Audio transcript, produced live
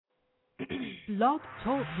Blog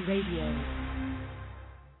Talk Radio.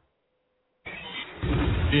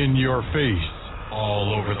 In your face,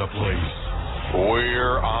 all over the place.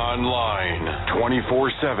 We're online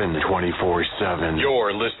 24/7. 24/7.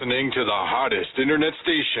 You're listening to the hottest internet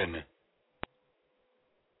station.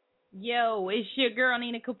 Yo, it's your girl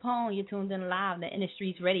Nina Capone. You're tuned in live to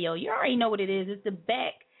Industries Radio. You already know what it is. It's the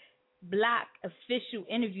Back Block official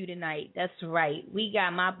interview tonight. That's right. We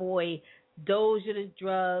got my boy Doja the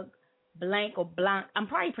Drug, Blanc or Blanc. I'm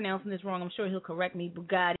probably pronouncing this wrong. I'm sure he'll correct me.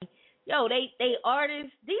 Bugatti. Yo, they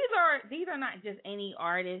artists. These are not just any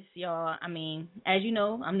artists, y'all. I mean, as you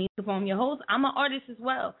know, I'm Nina Capone, your host. I'm an artist as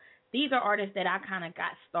well. These are artists that I kind of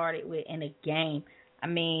got started with in the game. I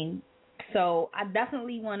mean, so I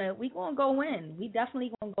definitely we gonna go in. We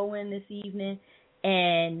definitely gonna go in this evening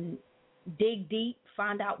and dig deep,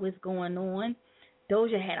 find out what's going on.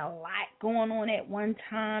 Doja had a lot going on at one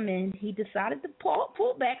time, and he decided to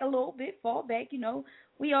pull back a little bit, fall back. You know,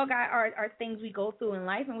 we all got our things we go through in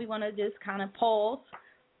life, and we want to just kind of pause,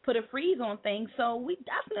 put a freeze on things. So we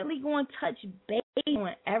definitely going to touch base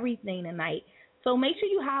on everything tonight. So make sure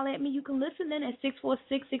you holler at me. You can listen in at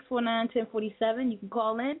 646-649-1047. You can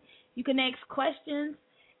call in. You can ask questions,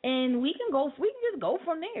 and we can just go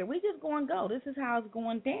from there. We just going to go. This is how it's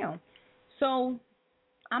going down. So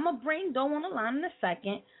I'm going to bring Doe on the line in a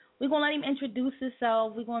second. We're going to let him introduce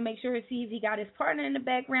himself. We're going to make sure to see if he got his partner in the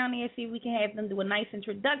background there, see if we can have them do a nice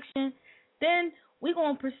introduction. Then we're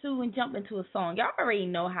going to pursue and jump into a song. Y'all already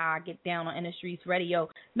know how I get down on Industries Radio.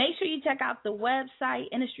 Make sure you check out the website,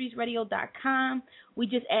 industriesradio.com. We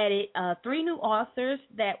just added 3 new authors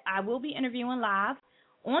that I will be interviewing live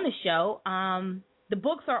on the show. The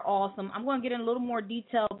books are awesome. I'm going to get in a little more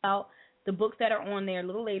detail about the books that are on there a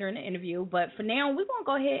little later in the interview. But for now, we're going to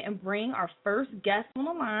go ahead and bring our first guest on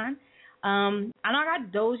the line. I know I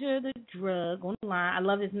got Doja the Drug on the line. I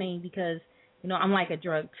love his name because, you know, I'm like a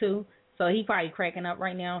drug too. So he probably cracking up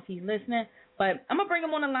right now if he's listening. But I'm going to bring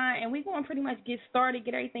him on the line, and we're going to pretty much get started,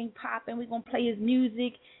 get everything popping. We're going to play his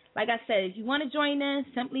music. Like I said, if you want to join in,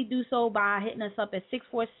 simply do so by hitting us up at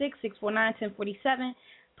 646-649-1047.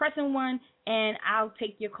 Pressing 1, and I'll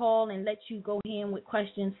take your call and let you go in with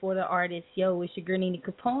questions for the artist. Yo, it's your girl Nina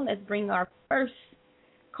Capone. Let's bring our first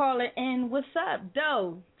caller in. What's up,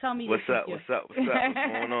 Doe? Tell me what's up. What's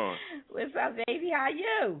going on? What's up, baby? How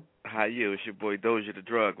you? How you? It's your boy Doja the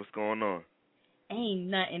Drug. What's going on? Ain't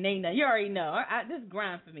nothing. You already know. This is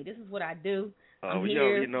grind for me. This is what I do. Oh,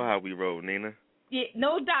 you know how we roll, Nina. Yeah,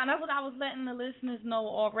 no doubt. That's what I was letting the listeners know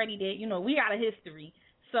already. That you know we got a history.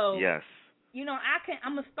 So yes. You know,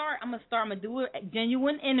 I'm gonna do a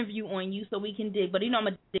genuine interview on you so we can dig. But you know, I'm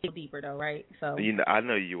gonna dig deeper though, right? So you know, I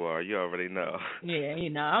know you are. You already know. Yeah, you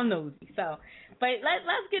know, I'm nosy. So, but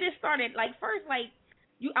let's get it started. Like first, I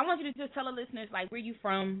want you to just tell the listeners like where you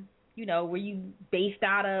from. You know, where you based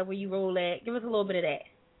out of, where you roll at. Give us a little bit of that.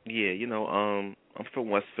 Yeah, you know, I'm from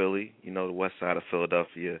West Philly. You know, the west side of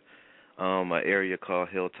Philadelphia. An area called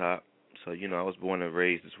Hilltop. So you know, I was born and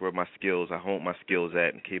raised. It's where I honed my skills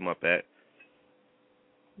at and came up at.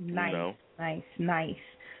 Nice, you know? nice.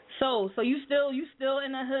 So you still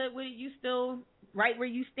in the hood with it? You still right where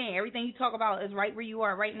you stand? Everything you talk about is right where you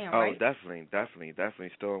are right now, right? Oh, definitely.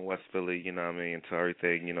 Still in West Philly, you know what I mean? Until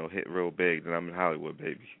everything, you know, hit real big, then I'm in Hollywood,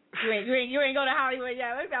 baby. You ain't go to Hollywood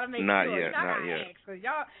yet. We gotta make not sure. Yet, not yet. Cause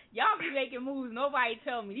y'all be making moves. Nobody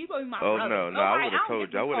tell me. You gonna be my brother. No, I would have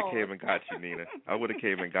told you. I would have came and got you, Nina. I would have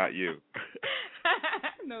came and got you.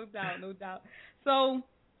 No doubt. So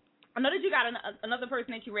I know that you got another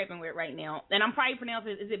person that you're rapping with right now, and I'm probably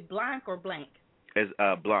pronouncing it. Is it Blanc or Blanc? It's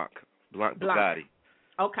Blanc Bugatti.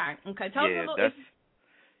 Okay. Tell us a little. That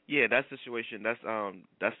situation. That's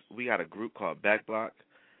we got a group called Back Block,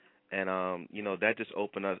 and you know that just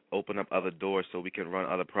open up other doors so we can run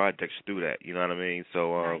other projects through that. You know what I mean?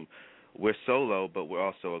 So nice. We're solo, but we're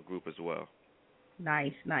also a group as well.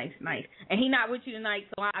 Nice. And he not with you tonight,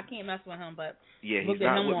 so I can't mess with him. But yeah, he's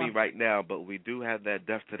not with me right now. But we do have that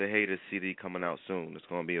Death to the Haters CD coming out soon. It's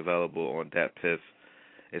going to be available on Dat Piff.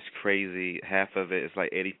 It's crazy. Half of it is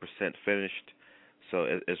like 80% finished, so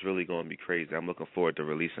it's really going to be crazy. I'm looking forward to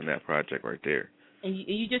releasing that project right there. And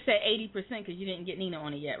you just said 80% because you didn't get Nina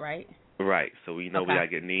on it yet, right? Right. So we know we got to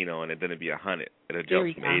get Nina on it. Then it'll be 100. It'll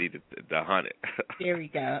jump from 80 to 100. There we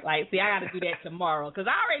go. Like, see, I got to do that tomorrow because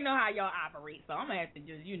I already know how y'all operate. So I'm gonna have to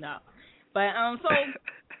just, you know. But so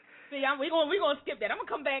see, we're gonna skip that. I'm gonna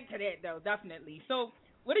come back to that though, definitely. So,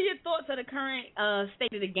 what are your thoughts of the current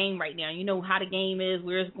state of the game right now? You know how the game is,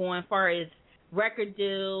 where it's going, as far as record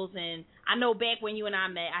deals, and I know back when you and I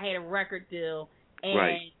met, I had a record deal, and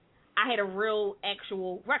right. I had a real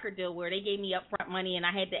actual record deal where they gave me upfront money and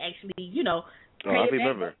I had to actually, you know, Oh, I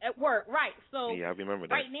remember. At work, right? So yeah, I remember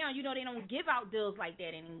that. Right now, they don't give out deals like that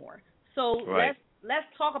anymore. So right. let's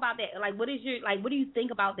talk about that. Like, what do you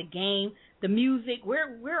think about the game, the music?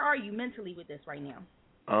 Where are you mentally with this right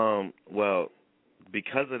now? Well,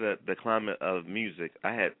 because of the climate of music,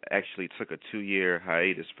 I had actually took a 2-year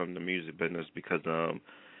hiatus from the music business because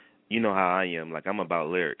you know how I am. Like, I'm about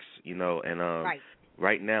lyrics, and Right.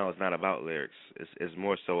 right now it's not about lyrics. It's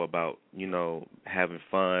more so about, having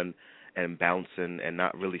fun and bouncing and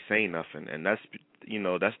not really saying nothing. And that's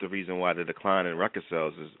the reason why the decline in record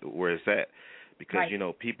sales is where it's at. Because,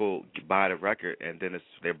 Right. People buy the record and then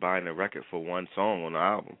they're buying the record for one song on the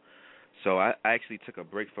album. So I actually took a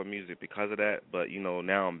break from music because of that, but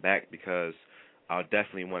now I'm back because I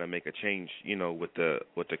definitely want to make a change, with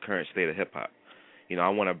the current state of hip hop. I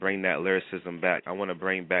want to bring that lyricism back. I want to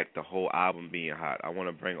bring back the whole album being hot. I want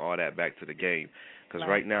to bring all that back to the game because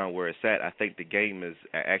right now where it's at, I think the game is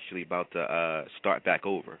actually about to start back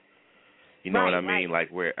over. You know what I mean? Like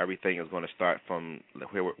where everything is going to start from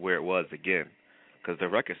where it was again. Because the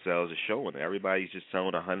record sales are showing. Everybody's just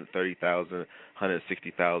selling 130,000,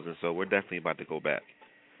 160,000. So we're definitely about to go back.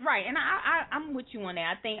 Right, and I'm with you on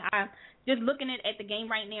that. I think I just looking at the game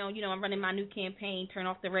right now. I'm running my new campaign. Turn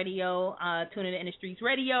off the radio, tune in to Streets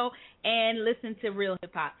Radio, and listen to real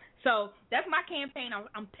hip hop. So that's my campaign.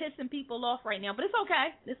 I'm pissing people off right now, but it's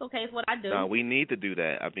okay. It's okay. It's what I do. No, we need to do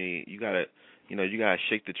that. I mean, you gotta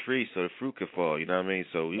shake the tree so the fruit can fall. You know what I mean?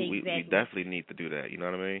 So we definitely need to do that. You know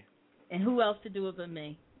what I mean? And who else to do it but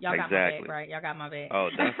me? Y'all got my back, right? Y'all got my back. Oh,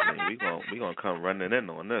 definitely. we gonna come running in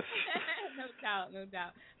on this. No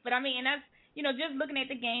doubt. But I mean, and that's just looking at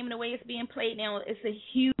the game and the way it's being played now, it's a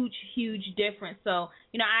huge difference. So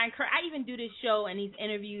I even do this show and these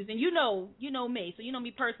interviews, and you know me, so you know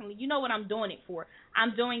me personally. You know what I'm doing it for.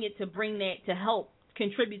 I'm doing it to bring that, to help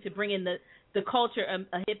contribute to bringing the culture of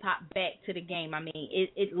hip hop back to the game. I mean,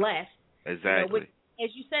 it left exactly. As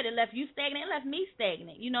you said, it left you stagnant. It left me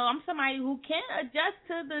stagnant. I'm somebody who can adjust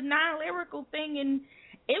to the non-lyrical thing, and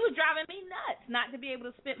it was driving me nuts not to be able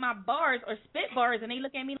to spit my bars or spit bars, and they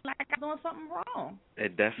look at me like I'm doing something wrong.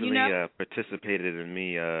 It definitely participated in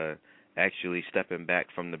me actually stepping back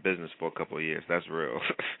from the business for a couple of years. That's real.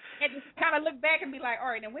 And just kind of look back and be like, all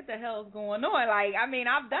right, then what the hell is going on? Like, I mean,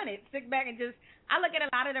 I've done it. Sit back and I look at a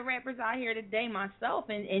lot of the rappers out here today myself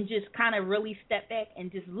and just kind of really step back and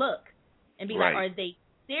just look. And be like, are they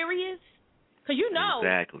serious? Because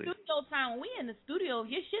exactly. Studio time, when we in the studio, if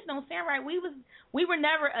your shit don't sound right, we were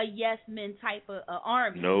never a yes men type of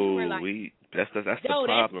army. No, we were like, that's the yo,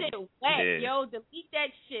 problem. That shit whack. Yeah. Yo, delete that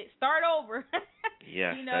shit. Start over.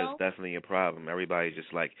 Yes, that's definitely a problem. Everybody's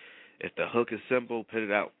just like, if the hook is simple, put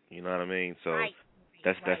it out. You know what I mean? So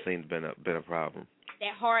that's definitely been a problem.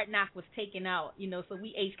 That hard knock was taken out, so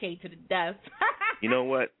we HK to the death. You know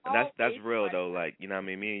what? That's real though. Like, you know what I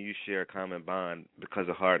mean? Me and you share a common bond because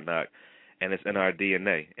of Hard Knock, and it's in our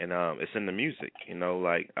DNA, and it's in the music.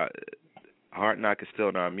 Hard Knock is still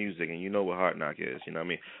in our music, and you know what Hard Knock is. You know what I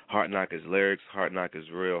mean? Hard Knock is lyrics. Hard Knock is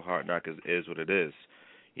real. Hard Knock is what it is.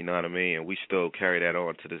 You know what I mean? And we still carry that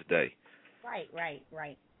on to this day. Right.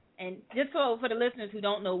 And just so for the listeners who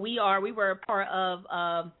don't know, we were a part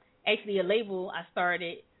of actually a label I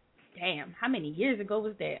started. Damn, how many years ago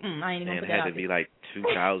was that? I ain't even put that out. It had to be like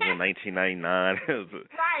 2000, 1999.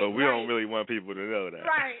 But we don't really want people to know that.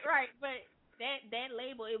 Right. But that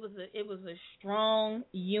label, it was a strong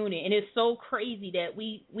unit, and it's so crazy that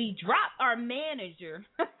we dropped our manager,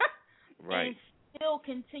 and still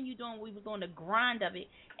continued doing what we was on the grind of it,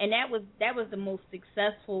 and that was the most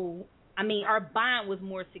successful. I mean, our bond was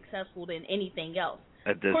more successful than anything else.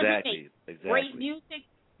 Exactly. Great music.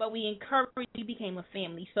 But we encouraged, we became a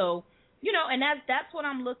family. So, and that's what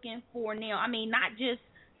I'm looking for now. I mean, not just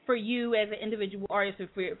for you as an individual artist or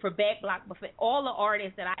for Back Block, but for all the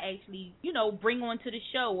artists that I actually, bring onto the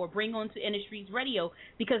show or bring onto Industries Radio,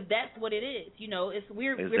 because that's what it is.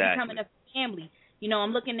 We're becoming a family.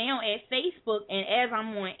 I'm looking now at Facebook, and as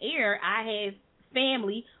I'm on air, I have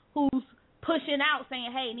family who's pushing out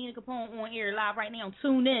saying, hey, Nina Capone on air live right now.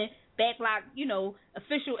 Tune in. Backlog,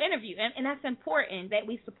 official interview, and that's important that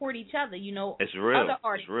we support each other. It's real. Other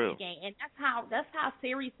artists it's real. in the game, and that's how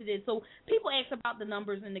serious it is. So people ask about the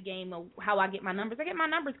numbers in the game, or how I get my numbers. I get my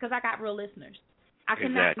numbers because I got real listeners. I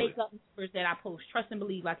cannot make up numbers that I post. Trust and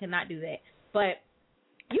believe, I cannot do that. But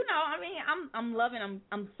I mean, I'm loving.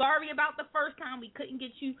 I'm sorry about the first time we couldn't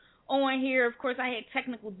get you on here. Of course, I had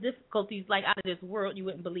technical difficulties like out of this world. You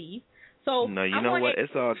wouldn't believe. So no, you know what?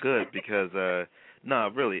 It's all good because. No,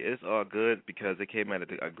 really, it's all good because it came at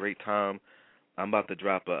a great time. I'm about to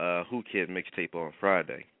drop a Who Kid mixtape on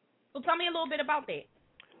Friday. So tell me a little bit about that.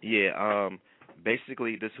 Yeah,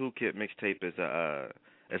 Basically, this Who Kid mixtape is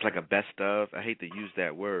it's like a best of. I hate to use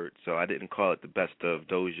that word, so I didn't call it the best of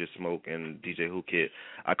Doja, Smoke, and DJ Who Kid.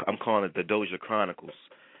 I'm calling it the Doja Chronicles.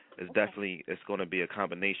 It's definitely going to be a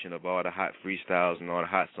combination of all the hot freestyles and all the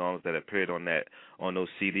hot songs that appeared on those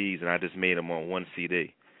CDs, and I just made them on one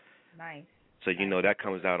CD. Nice. So that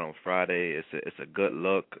comes out on Friday. It's a good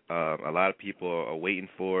look. A lot of people are waiting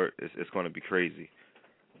for it. It's going to be crazy.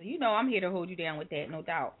 I'm here to hold you down with that, no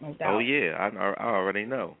doubt. Oh yeah, I already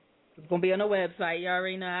know. It's gonna be on the website. You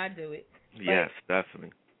already know how I do it. Yes,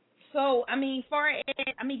 definitely. So give me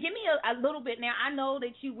a little bit now. I know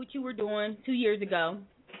that what you were doing 2 years ago.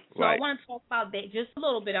 So right. I want to talk about that just a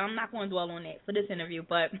little bit. I'm not going to dwell on that for this interview,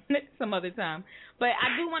 but some other time. But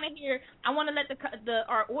I do want to hear. I want to let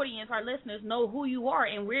our audience, our listeners, know who you are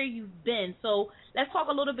and where you've been. So let's talk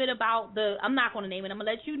a little bit about I'm not going to name it. I'm going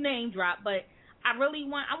to let you name drop, but I want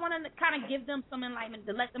to kind of give them some enlightenment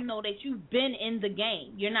to let them know that you've been in the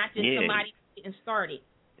game. You're not just somebody getting started.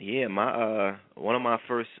 Yeah, one of my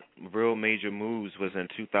first real major moves was in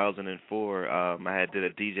 2004. I did a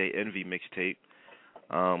DJ Envy mixtape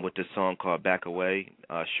with this song called Back Away.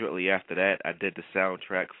 Shortly after that, I did the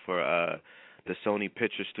soundtrack for the Sony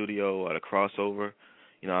Picture Studio, the crossover.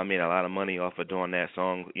 I made a lot of money off of doing that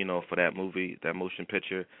song, for that movie, that motion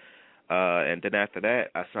picture. And then after that,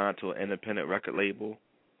 I signed to an independent record label,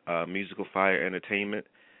 Musical Fire Entertainment,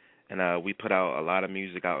 and we put out a lot of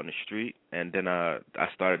music out in the street. And then I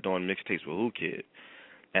started doing mixtapes with Who Kid.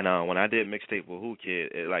 And when I did mixtape with Who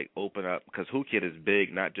Kid, it opened up, because Who Kid is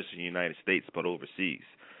big not just in the United States but overseas.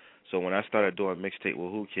 So when I started doing mixtape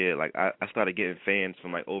with Who Kid, I started getting fans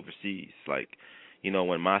from overseas.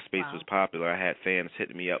 When MySpace was popular, I had fans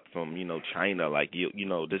hitting me up from, China,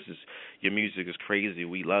 this is, your music is crazy,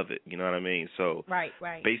 we love it, you know what I mean? So right.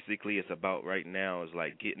 Basically it's about right now is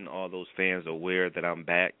getting all those fans aware that I'm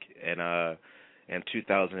back, and in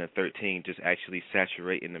 2013 just actually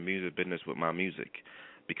saturating the music business with my music,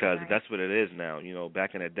 because that's what it is now.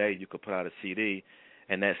 Back in the day you could put out a CD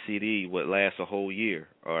and that CD would last a whole year,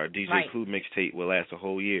 or a DJ Clue mixtape would last a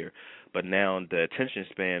whole year. But now the attention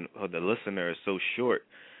span of the listener is so short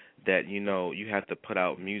that, you have to put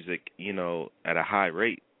out music, at a high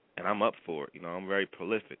rate, and I'm up for it. I'm very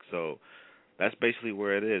prolific. So that's basically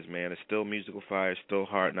where it is, man. It's still Musical Fire, still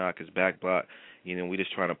Hard Knock, it's Back Block. We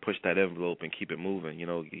just trying to push that envelope and keep it moving,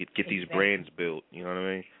 get these brands built, you know what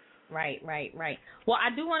I mean? Right. Well,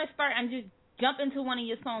 I do want to start and just jump into one of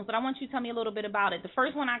your songs, but I want you to tell me a little bit about it. The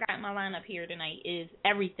first one I got in my lineup here tonight is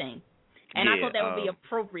Everything. And I thought that would be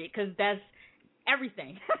appropriate because that's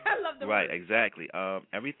everything. I love the right, word. Exactly.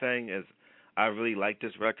 Everything is, I really like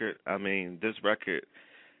this record. I mean, this record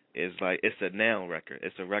is it's a now record.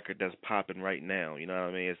 It's a record that's popping right now. You know what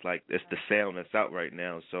I mean? It's the sound that's out right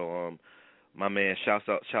now. So my man, shouts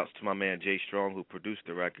to my man Jay Strong, who produced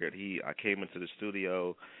the record. I came into the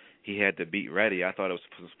studio, he had the beat ready. I thought it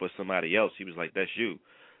was for somebody else. He was like, "That's you."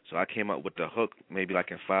 So I came up with the hook maybe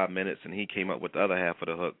in 5 minutes, and he came up with the other half of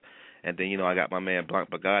the hook. And then, I got my man Blanc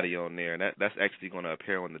Bugatti on there, and that's actually going to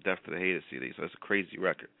appear on the Death to the Hater CD, so it's a crazy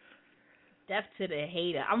record. Death to the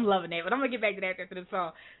Hater. I'm loving that, but I'm going to get back to that after the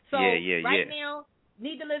song. So right now,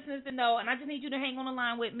 need the listeners to know, and I just need you to hang on the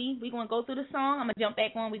line with me. We're going to go through the song. I'm going to jump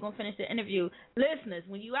back on. We're going to finish the interview. Listeners,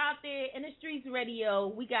 when you out there in the streets radio,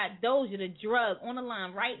 we got Doja the Drug on the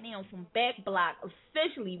line right now from Back Block,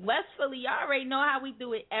 officially West Philly. Y'all already know how we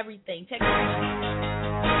do it, everything. Check it out.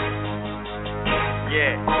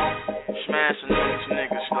 Yeah, smashing these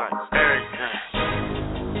niggas like everything.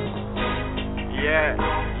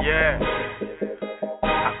 Yeah,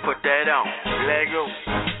 I put that on, Lego.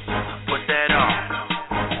 Put that on,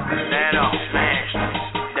 smash.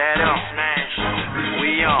 That on, smash.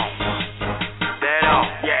 We on, that on,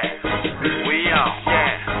 yeah. We on,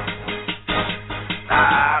 yeah.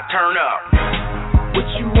 Turn up. What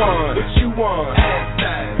you want?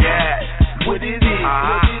 Yeah. What it is?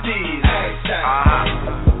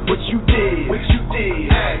 What you did? What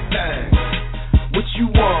you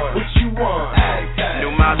want?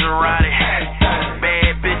 New Maserati,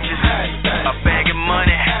 bad bitches, a bag of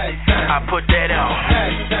money. I put that on.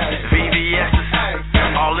 VVS's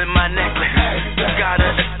all in my necklace.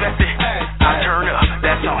 Gotta expect it. I turn up.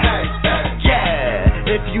 That's on.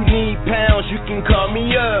 Yeah. If you need pounds, you can call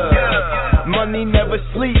me up. Money never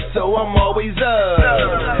sleeps, so I'm always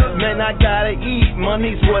up. Man, I gotta eat.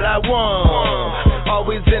 Money's what I want.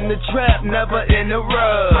 Always in the trap, never in the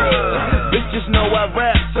rub. Bitches know I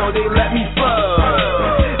rap, so they let me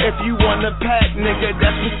fuck. If you want a pack, nigga,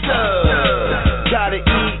 that's what's up. Gotta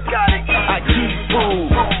eat, I keep food.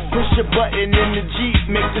 Push a button in the Jeep,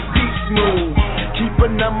 make the seat smooth. Keep a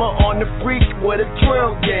number on the freak with a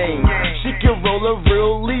twirl game. She can roll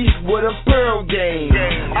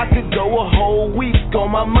I could go a whole week on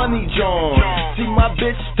my money John. See, my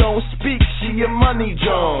bitch don't speak, she a money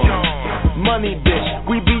John. Money bitch,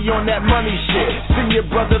 we be on that money shit. See your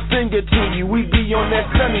brother finger to you, we be on that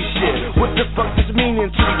sunny shit. What the fuck is meaning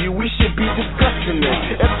to you? We should be discussing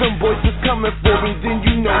it. If them boys is coming for me, then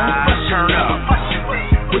you know we turn up. What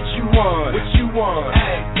you want? What you want?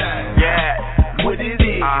 Yeah. What it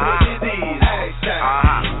is? What it is?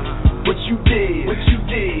 What you did? What you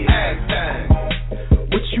did?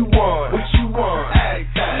 What you want? What you want?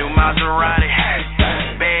 New Maserati,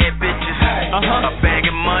 bad bitches, a bag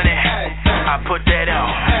of money. I put that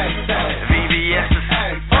out. VVS's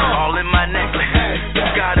all in my necklace.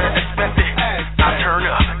 Gotta expect it. I turn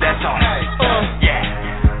up. That's all.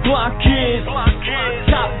 Yeah. Block kids,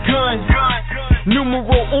 Top Gun,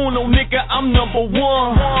 numero uno, nigga, I'm number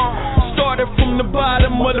one. Started from the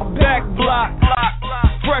bottom of the back block.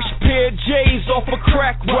 Fresh pair of J's off a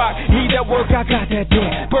crack rock. Need that work, I got that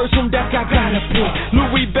dick. Birds on deck, I got a pick.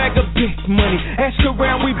 Louis bag of big money. Ask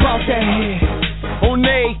around, we bout that head. On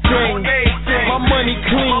everything, my money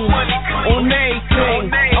clean. On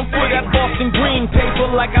everything, I'm for that Boston green paper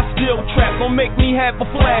like I still trap. Don't make me have a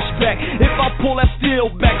flashback. If I pull that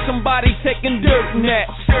steel back, somebody taking dirt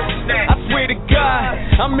naps. I swear to God,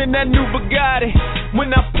 I'm in that new Bugatti.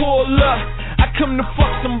 When I pull up, I come to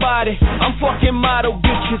fuck somebody. I'm fucking model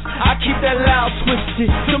bitches. I keep that loud twisted.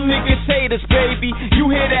 Some niggas hate us, baby. You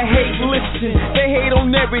hear that hate, listen. They hate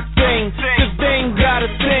on everything, cause they ain't got a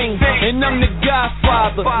thing. And I'm the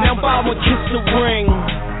godfather. Now buy one, kiss the ring.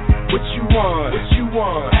 What you want? What you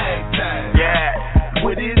want? Yeah.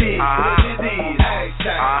 What it is? What it is?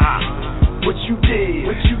 What you did?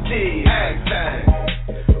 What you did?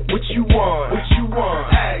 What you want? What you want?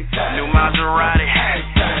 New Maserati,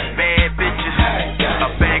 bad bitches,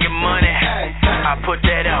 a bag of money. I put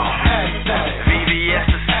that out.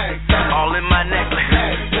 VVS's all in my necklace.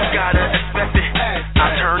 Gotta expect it.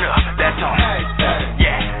 I turn up. That's all.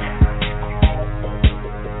 Yeah.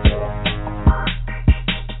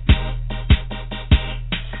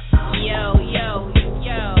 Yo.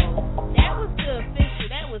 That was the official.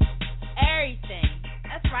 That was everything.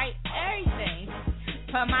 That's right, everything.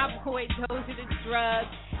 From my boy Doja the Drug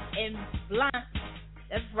and Blanc.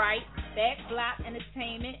 That's right, Back Block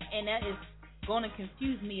Entertainment, and that is going to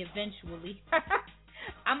confuse me eventually.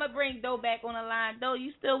 I'm going to bring Doe back on the line. Doe,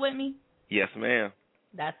 you still with me? Yes, ma'am.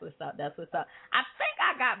 That's what's up. I think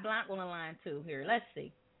I got Blanc on the line too. Here, let's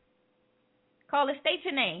see. Caller, state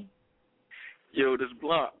your name. Yo, this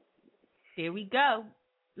Blanc. There we go.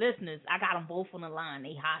 Listeners, I got them both on the line.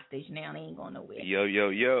 They hostage now. They ain't going nowhere. Yo.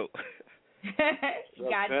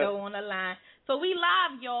 Got Doe on the line. So we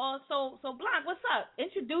live, y'all. So Blanc, what's up?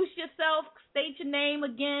 Introduce yourself. State your name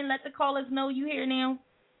again. Let the callers know you here now.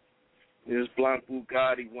 This Blanc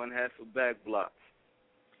Bugatti, one half of Back Block.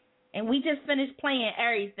 And we just finished playing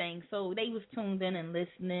everything, so they was tuned in and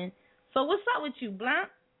listening. So what's up with you, Blanc?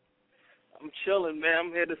 I'm chilling, man.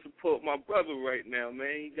 I'm here to support my brother right now,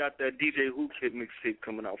 man. He got that DJ Who Kid mixtape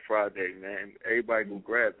coming out Friday, man. Everybody go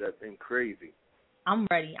grab that thing crazy. I'm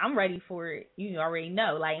ready. I'm ready for it. You already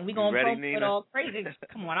know. Like, and we going to promote it all crazy.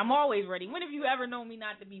 Come on, I'm always ready. When have you ever known me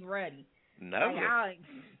not to be ready? Never. Like,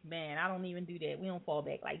 I don't even do that. We don't fall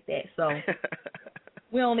back like that. So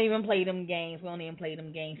we don't even play them games.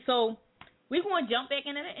 So we're going to jump back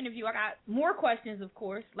into the interview. I got more questions, of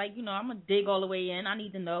course. Like, I'm going to dig all the way in. I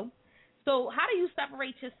need to know. So how do you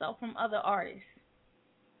separate yourself from other artists?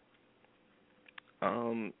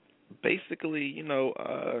 Basically,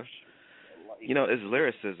 it's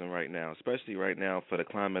lyricism right now, especially right now for the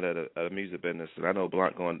climate of the music business. And I know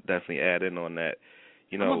Blanc going to definitely add in on that.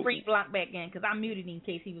 I'm going to bring Blanc back in because I muted him in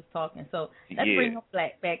case he was talking. So let's bring him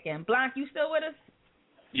back in. Blanc, you still with us?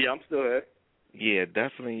 Yeah, I'm still here. Yeah,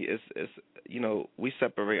 definitely. It's we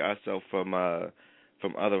separate ourselves from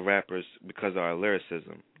other rappers because of our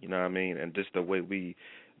lyricism, you know what I mean? And just the way the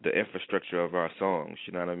infrastructure of our songs,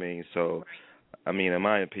 you know what I mean? So, I mean, in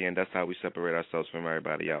my opinion, that's how we separate ourselves from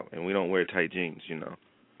everybody out. And we don't wear tight jeans,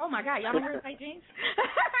 Oh, my God. Y'all don't wear tight jeans?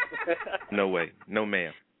 No way. No,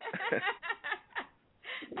 ma'am.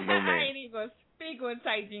 No, ma'am. I ain't even going to speak on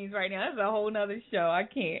tight jeans right now. That's a whole nother show. I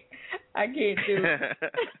can't do it.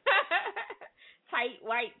 Tight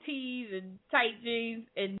white tees and tight jeans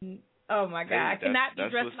and, oh, my God. I cannot be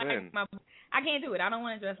dressed like my... I can't do it. I don't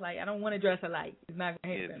want to dress alike. It's not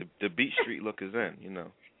going to happen. The Beat Street look is in,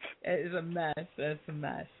 It's a mess. That's a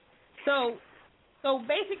mess. So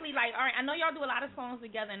basically, like, all right, I know y'all do a lot of songs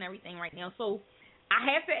together and everything right now. So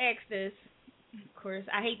I have to ask this. Of course,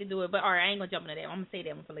 I hate to do it, but all right, I ain't going to jump into that. I'm going to say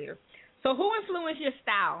that one for later. So who influenced your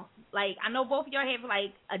style? Like, I know both of y'all have,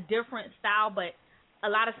 like, a different style, but a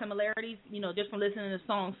lot of similarities, just from listening to the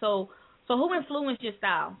song. So who influenced your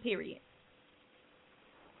style, period?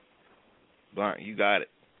 Blanc, you got it.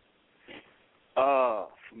 For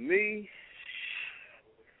me,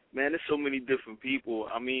 man, there's so many different people.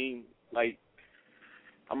 I mean, like,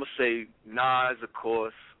 I'm going to say Nas, of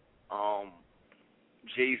course,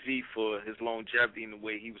 Jay-Z for his longevity and the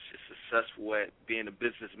way he was just successful at being a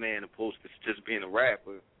businessman opposed to just being a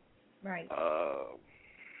rapper. Right.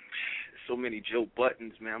 So many Joe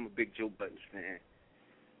Buttons, man. I'm a big Joe Buttons fan.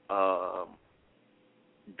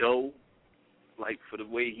 Doe, like, for the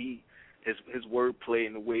way his wordplay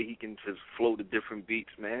and the way he can just flow to different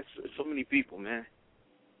beats, man. So many people, man.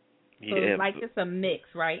 So it's like it's a mix,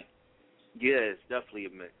 right? Yeah, it's definitely a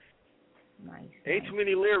mix. Nice. Ain't too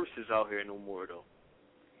many lyricists out here no more, though.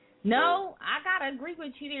 No, I gotta agree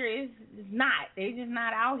with you. It's not. They're just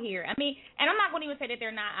not out here. I mean, and I'm not gonna even say that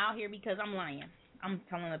they're not out here because I'm lying. I'm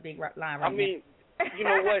telling a big lie right now. I mean, you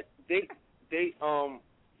know what? They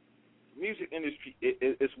music industry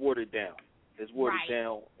it's watered down. It's watered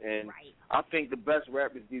down, and I think the best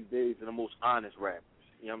rappers these days are the most honest rappers.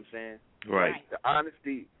 You know what I'm saying? Right. The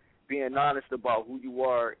honesty, being honest about who you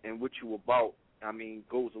are and what you about, I mean,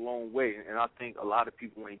 goes a long way. And I think a lot of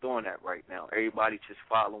people ain't doing that right now. Everybody's just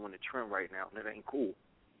following the trend right now, and it ain't cool.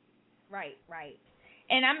 Right.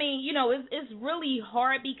 And I mean, it's really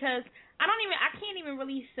hard because I can't even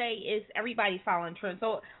really say it's everybody's following trends.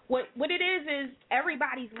 So what it is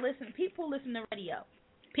everybody's listening. People listen to radio.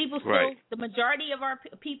 People still, the majority of our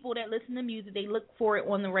people that listen to music, they look for it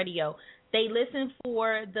on the radio. They listen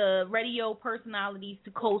for the radio personalities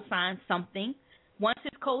to co-sign something. Once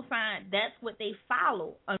it's co-signed, that's what they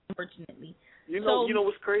follow, unfortunately. You know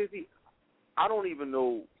what's crazy? I don't even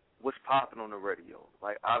know what's popping on the radio.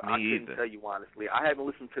 Like, I couldn't tell you honestly. I haven't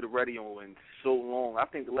listened to the radio in so long. I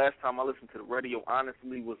think the last time I listened to the radio,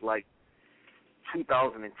 honestly, was like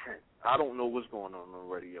 2010. I don't know what's going on the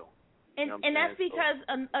radio. And that's because,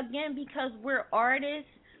 again, because we're artists.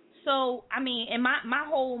 So, I mean, and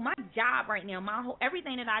my job right now,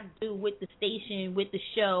 everything that I do with the station, with the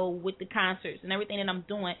show, with the concerts and everything that I'm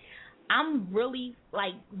doing, I'm really,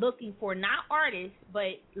 like, looking for not artists,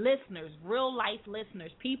 but listeners, real-life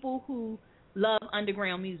listeners, people who love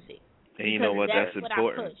underground music. And you know what? That's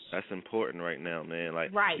important. That's important right now, man.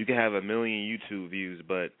 Like, you can have 1 million YouTube views,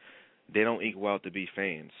 but they don't equal out to be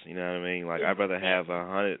fans. You know what I mean? Like, I'd rather have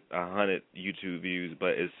 100 YouTube views, but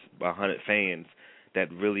it's 100 fans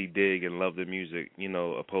that really dig and love the music,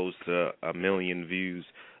 opposed to 1 million views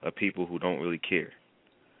of people who don't really care.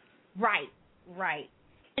 Right.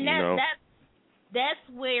 And that's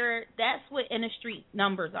what in the street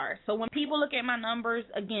numbers are. So when people look at my numbers,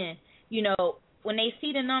 again, when they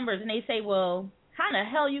see the numbers and they say, well, how the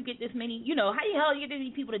hell you get this many, how the hell you get this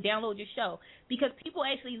many people to download your show? Because people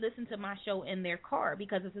actually listen to my show in their car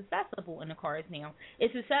because it's accessible in the cars now.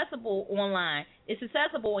 It's accessible online. It's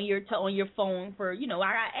accessible on your phone for, I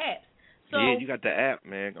got apps. So, yeah, you got the app,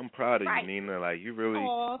 man. I'm proud of you, Nina. Like, you really,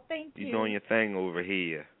 thank you. You're doing your thing over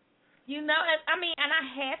here. And I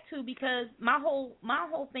have to because my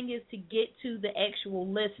whole thing is to get to the actual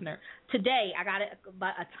listener. Today, I got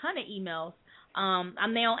a ton of emails.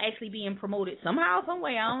 I'm now actually being promoted somehow, some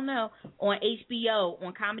way, I don't know, on HBO,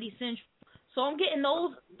 on Comedy Central. So I'm getting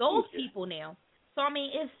those people now. So I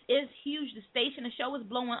mean, it's huge. The station, the show is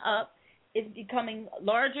blowing up. It's becoming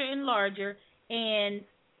larger and larger, and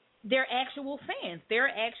they're actual fans. They're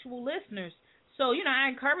actual listeners. So I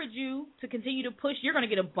encourage you to continue to push. You're gonna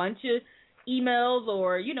get a bunch of emails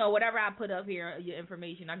or whatever I put up here, your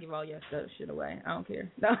information. I give all your shit away. I don't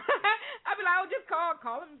care. No. I mean, I'll just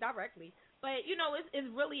call them directly. But it's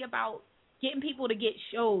really about getting people to get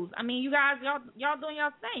shows. I mean, you guys, y'all doing y'all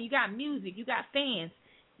thing. You got music, you got fans.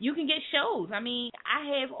 You can get shows. I mean,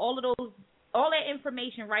 I have all that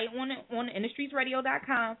information right on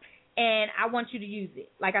InTheStreetsRadio.com, and I want you to use it.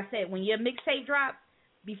 Like I said, when your mixtape drops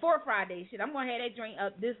before Friday, I'm gonna have that joint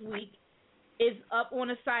up this week. It's up on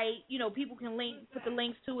the site. People can put the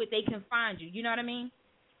links to it. They can find you. You know what I mean?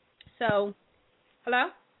 So, hello?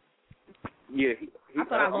 Yeah, I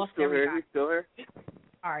thought I lost everybody. He's still here?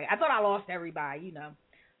 All right, I thought I lost everybody,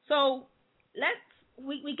 So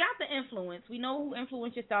we got the influence. We know who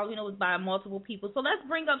influenced your style. We know it's by multiple people. So let's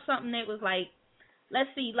bring up something that was like, let's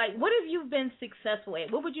see, like, what have you been successful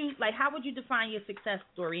at? What would you, like, how would you define your success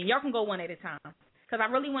story? And y'all can go one at a time. Because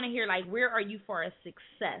I really want to hear, like, where are you for a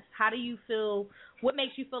success? How do you feel, what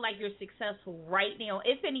makes you feel like you're successful right now,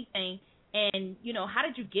 if anything? And, how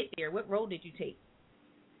did you get there? What road did you take?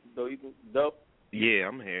 Yeah,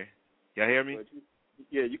 I'm here. Y'all hear me?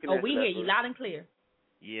 Yeah, you can. We hear you loud and clear.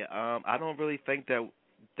 Yeah, I don't really think that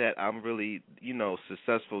that I'm really,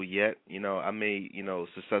 successful yet. I made,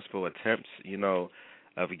 successful attempts,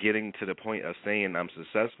 of getting to the point of saying I'm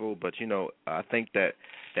successful, but, I think that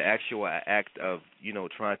the actual act of,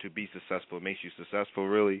 trying to be successful makes you successful,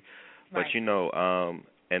 really. But, Right.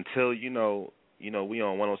 Until, we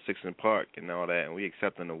on 106 in Park and all that, and we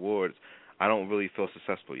accepting awards, I don't really feel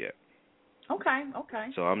successful yet. Okay.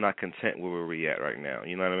 So I'm not content where we at right now.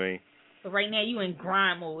 You know what I mean? So right now you in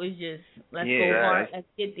grind mode. It's just let's go hard, let's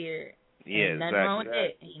get there. Yeah, Ain't nothing wrong with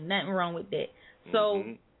that. Ain't nothing wrong with that. So,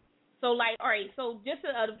 all right. So just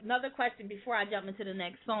another question before I jump into the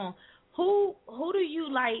next song. Who do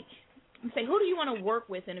you like? Say, who do you want to work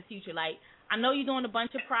with in the future? Like, I know you're doing a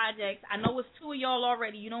bunch of projects. I know it's two of y'all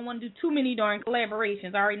already. You don't want to do too many darn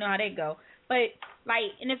collaborations. I already know how they go. But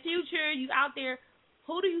like in the future, you out there.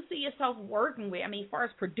 Who do you see yourself working with? I mean, as far as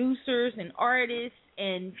producers and artists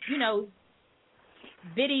and,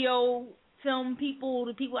 video, film people,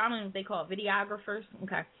 the people, I don't know what they call it, videographers.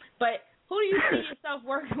 Okay. But who do you see yourself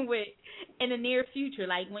working with in the near future?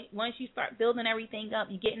 Like, once you start building everything up,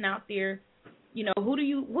 you're getting out there,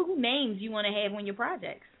 who names you want to have on your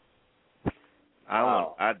projects?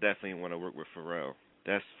 I definitely want to work with Pharrell.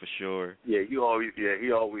 That's for sure. Yeah, he always did.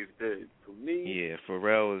 For me, yeah,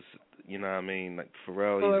 Pharrell is, like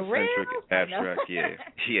Pharrell, he's eccentric, abstract.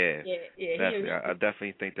 Yeah. Definitely. I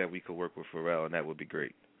definitely think that we could work with Pharrell, and that would be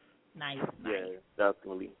great. Nice. Yeah,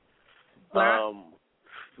 definitely. Wow.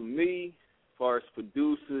 For me, as far as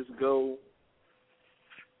producers go,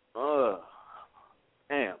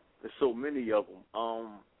 there's so many of them.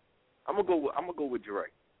 I'm gonna go with Dre.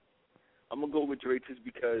 I'm gonna go with Dre just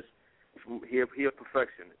because he a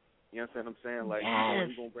perfectionist. You understand what I'm saying? Like,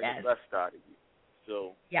 he's gonna bring the best out of you.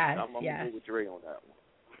 So I'm gonna go with Dre on that one.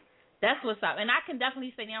 That's what's up, and I can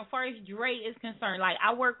definitely say now, as far as Dre is concerned, like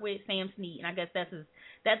I work with Sam Snead, and I guess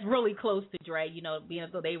that's really close to Dre. Being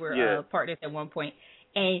as though they were partners at one point,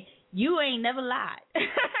 and you ain't never lied.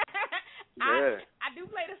 I do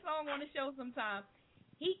play the song on the show sometimes.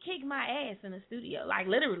 He kicked my ass in the studio, like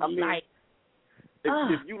literally,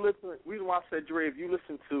 If you listen, reason why I said Dre, if you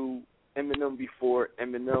listen to Eminem before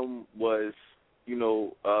Eminem was,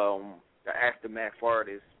 the aftermath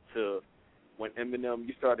artist to when Eminem,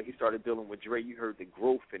 he started dealing with Dre, you heard the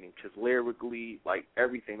growth in him, just lyrically, like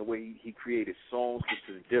everything, the way he created songs,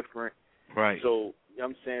 which is different. Right. So, you know what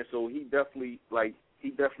I'm saying? So he definitely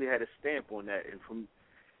had a stamp on that.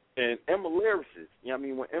 And M a lyricist. You know what I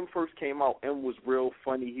mean? When M first came out, M was real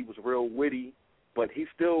funny, he was real witty. But you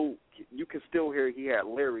can still hear he had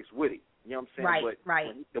lyrics with it. You know what I'm saying?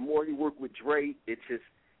 Right. The more he worked with Dre,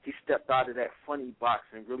 he stepped out of that funny box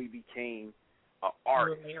and really became an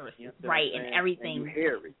artist. You know and everything. And you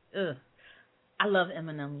hear it. Ugh. I love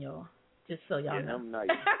Eminem, y'all. Just so y'all know. I'm nice.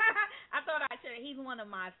 I thought I should. He's one of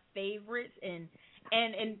my favorites, and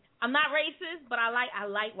I'm not racist, but I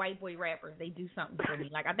like white boy rappers. They do something for me.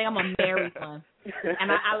 Like I think I'm a married one,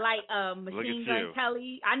 and I like Machine Gun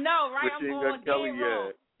Kelly. I know, right? Machine I'm going Gun Kelly, dead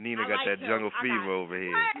wrong. Nina got that jungle fever over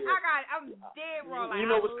here. I'm dead wrong. You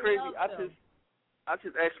know what's crazy? I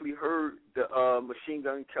just actually heard the Machine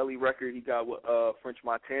Gun Kelly record he got with French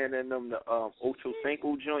Montana and them, the Ocho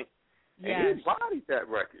Cinco joint. And he bodied that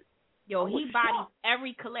record. Yo, he bodies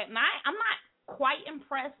every collect. Now, I'm not quite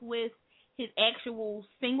impressed with his actual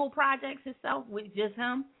single projects itself with just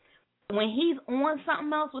him. When he's on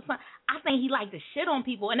something else with something, I think he like to shit on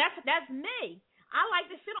people, and that's me. I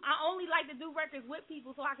like to shit on. I only like to do records with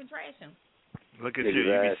people so I can trash them. Look at you.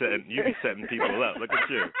 You be setting people up. Look at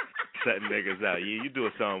you. Setting niggas out. You do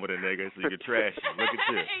a song with a nigga so you can trash him. Look at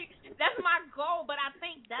you. That's my goal, but I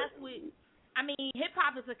think that's what, hip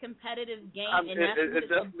hop is a competitive game, and that's what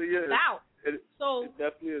it's about. It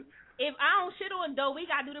definitely is. If I don't shit on Doe, we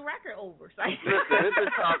gotta do the record over. So.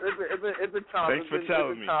 Listen, it's been times. Thanks for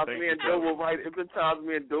telling me. It's been times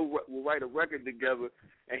me and Doe will write a record together,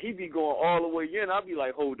 and he be going all the way in. I'll be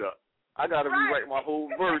like, hold up, I gotta rewrite my whole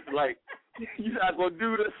verse. Like, you're not gonna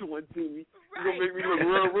do this one to me. You're gonna make me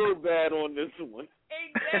look real bad on this one.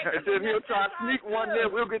 Exactly. And then he'll try to sneak one there.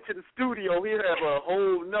 We'll get to the studio. He'll have a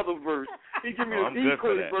whole another verse. He give me a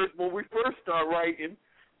decoy verse when we first start writing.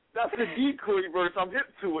 That's the decoy verse. I'm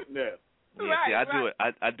hip to it now. Yeah,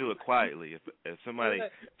 I do it quietly. If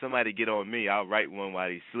somebody get on me, I'll write one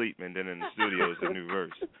while he's sleeping, and then in the studio it's a new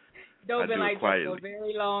verse. Doe been like that for a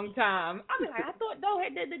very long time. I thought Doe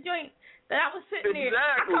had did the joint that I was sitting there.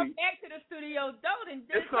 I come back to the studio, Doe and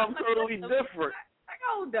did something totally different. Like,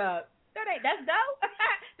 hold up. That's Doe?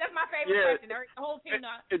 That's my favorite question. The whole team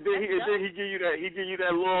knows. And then he give you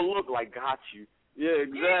that little look like, got you. Yeah,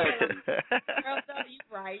 exactly. Girl, no,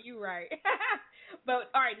 you right.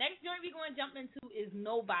 But, all right, next joint we're going to jump into is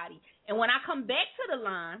Nobody. And when I come back to the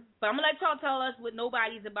line, but I'm going to let y'all tell us what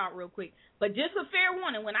Nobody's about real quick. But just a fair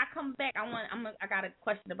warning, when I come back, I got a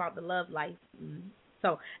question about the love life.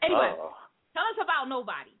 So, anyway, tell us about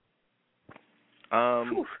Nobody.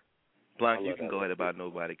 Blanc, you can go ahead about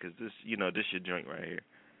Nobody, because this your joint right here.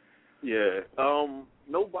 Yeah.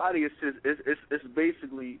 Nobody is just it's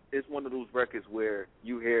basically it's one of those records where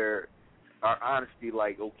you hear our honesty,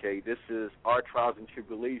 like, okay, this is our trials and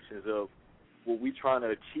tribulations of what we trying to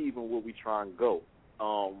achieve and what we trying to go. You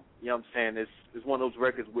know what I'm saying? It's one of those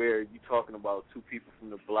records where you're talking about two people from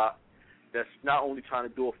the block that's not only trying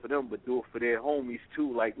to do it for them, but do it for their homies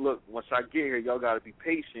too. Like, look, once I get here, y'all got to be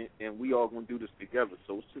patient, and we all going to do this together.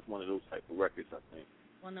 So it's just one of those type of records, I think.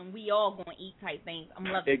 One of them we all going to eat type things. I'm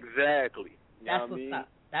loving it. Exactly. That's what's up.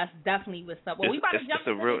 That's definitely what's up. Well, we about to jump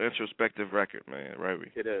into It's a real introspective record, man, right?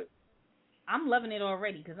 It is. I'm loving it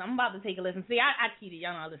already because I'm about to take a listen. See, I cheated.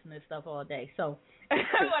 Y'all know I listen to this stuff all day. So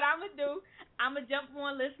what I'm going to do, I'm going to jump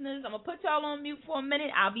on listeners. I'm going to put y'all on mute for a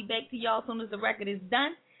minute. I'll be back to y'all as soon as the record is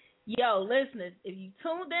done. Yo, listeners, if you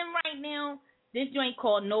tuned in right now, this joint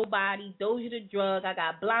called Nobody, Doja the Drug. I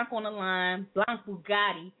got Blanc on the line, Blanc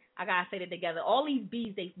Bugatti. I got to say that together. All these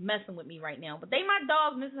bees, they messing with me right now. But they my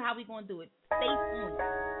dogs, and this is how we going to do it. Stay tuned.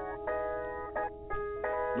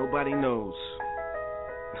 Nobody knows.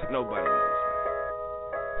 Nobody knows.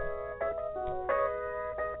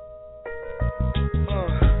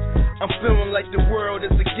 I'm feeling like the world is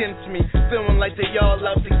against me. Feeling like they all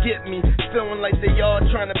out to get me. Feeling like they all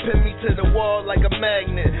trying to pin me to the wall like a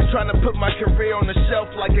magnet. Trying to put my career on the shelf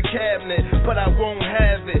like a cabinet. But I won't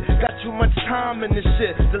have it. Got too much time in this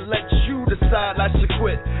shit to let you decide I should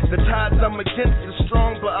quit. The tides I'm against is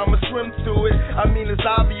strong, but I'ma swim through it. I mean, it's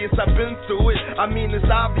obvious I've been through it. I mean, it's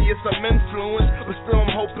obvious I'm influenced. But still I'm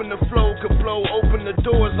hoping the flow could blow open the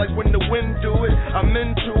doors like when the wind do it. I'm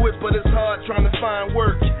into it, but it's hard trying to find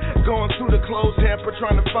work. Going through the clothes hamper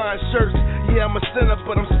trying to find shirts. Yeah, I'm a sinner,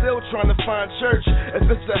 but I'm still trying to find church. If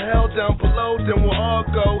it's a hell down below, then we'll all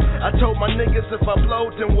go. I told my niggas if I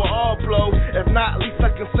blow, then we'll all blow. If not, at least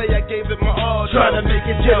I can say I gave it my all. Trying to make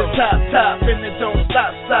it to the top, and it don't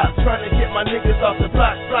stop. Trying to get my niggas off the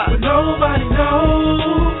block. But nobody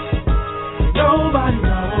knows. Nobody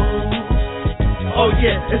knows. Oh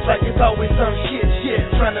yeah, it's like it's always some shit.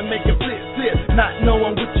 Trying to make it flip. Not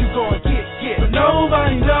knowing what you gon' get. But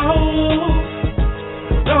nobody knows.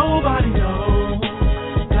 Nobody knows.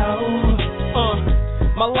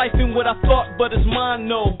 My life ain't what I thought, but it's mine,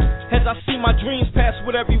 no. As I see my dreams pass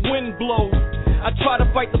with every wind blow. I try to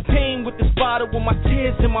fight the pain with this bottle, with my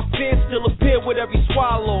tears and my fears still appear with every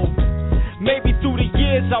swallow. Maybe through the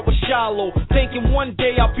years I was shallow, thinking one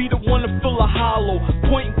day I'll be the one to fill a hollow.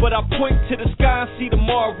 Point, but I point to the sky and see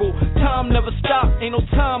tomorrow. Time never stops, ain't no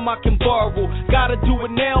time I can borrow. Gotta do it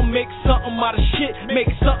now, make something out of shit, make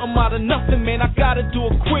something out of nothing, man, I gotta do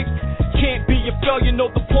it quick. Can't be a failure, know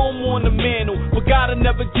the poem on the mantle, but gotta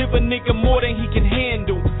never give a nigga more than he can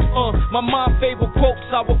handle. My mind favorite quotes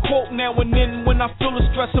I will quote now and then when I feel the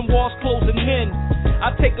stress and walls closing in. I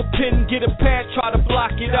take a pen, get a pad, try to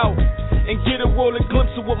block it out, and get a rolling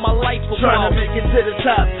glimpse of what my life about. Trying to make it to the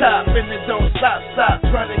top, and it don't stop.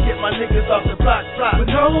 Trying to get my niggas off the block.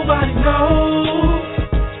 But nobody knows.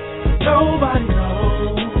 Nobody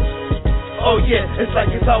knows. Oh yeah, it's like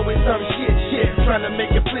it's always some shit. Trying to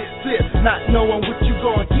make it flip. Not knowing what you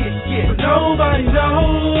gon' get. But nobody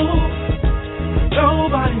knows.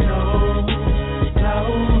 Nobody knows. No.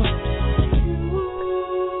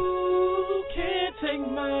 You can't take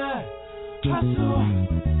my hustle.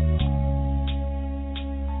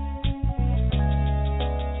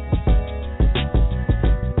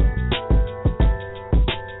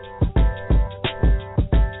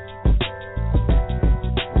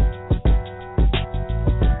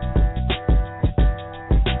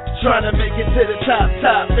 Trying to make it to the top,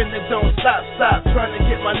 and it don't stop. Trying to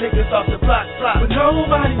get my niggas off the block. But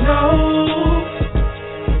nobody knows.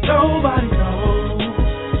 Nobody knows.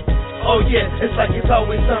 Oh yeah, it's like it's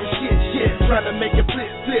always some shit. Trying to make it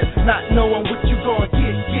flip. Not knowing what you gon'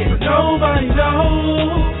 get. But nobody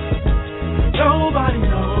knows. Nobody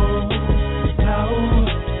knows.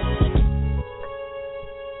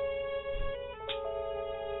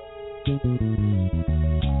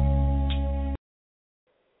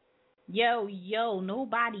 Yo,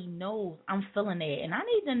 nobody knows. I'm feeling it. And I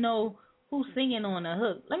need to know who's singing on the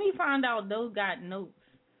hook. Let me find out those got notes.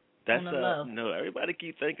 That's on the love. No, everybody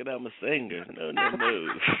keep thinking I'm a singer. No.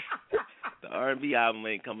 The R&B album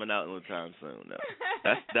ain't coming out no time soon. No.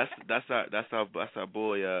 That's our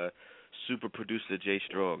boy super producer Jay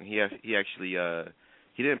Strong. He actually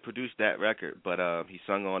he didn't produce that record, but he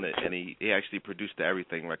sung on it, and he actually produced the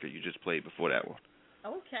Everything record you just played before that one.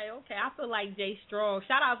 Okay. I feel like Jay Strong.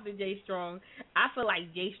 Shout out to Jay Strong. I feel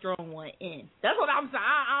like Jay Strong went in. That's what I'm saying.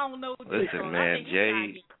 I don't know. Jay Listen, Strong. man,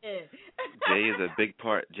 Jay is a big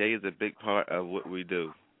part. Jay is a big part of what we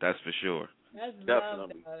do. That's for sure. That's love.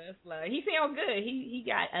 That's love. He sounds good. He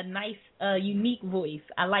got a nice, unique voice.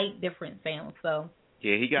 I like different sounds. So.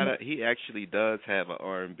 Yeah, he actually does have an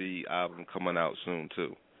R&B album coming out soon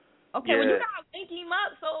too. Okay, well, you gotta link him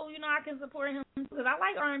up so I can support him because I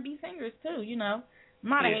like R&B singers too. I'm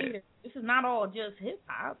not a hater. This is not all just hip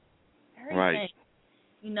hop. Right.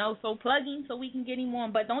 So plug in so we can get him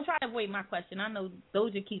on. But don't try to avoid my question. I know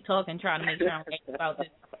Doja keep talking, trying to make sure I'm asking about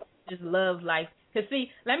this love life. Cause see,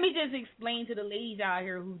 let me just explain to the ladies out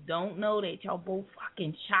here who don't know that y'all both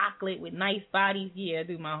fucking chocolate with nice bodies. Yeah, I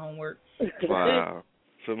do my homework. Wow.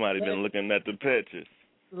 Somebody been looking at the pictures.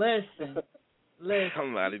 Listen.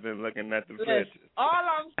 Somebody been looking at the pictures. All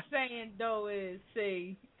I'm saying though is,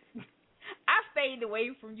 see, I stayed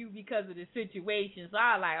away from you because of the situation. So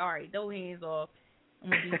I was like, all right, throw hands off. I'm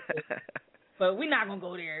gonna do this. But we're not gonna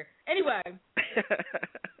go there. Anyway,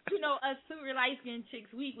 us super light skinned chicks,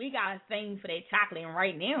 we got a thing for that chocolate, and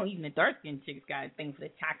right now even the dark skinned chicks got a thing for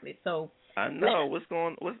the chocolate. So I know what's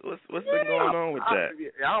been going on with that.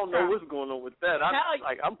 I don't know what's going on with that.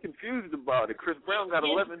 I'm confused about it. Chris Brown got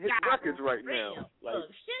 11 hit records right now. Look,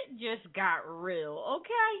 shit just got real.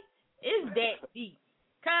 Okay, it's that deep.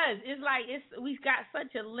 Cause it's like we've got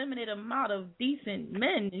such a limited amount of decent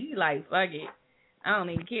men. You like, fuck it, I don't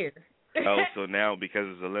even care. Oh, so now because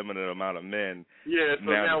it's a limited amount of men, so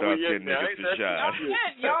now dark skinned niggas is shy.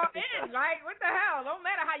 Y'all in, like, what the hell? Don't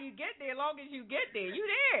matter how you get there, as long as you get there. You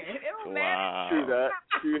there. It don't matter.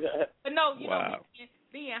 True that. But no,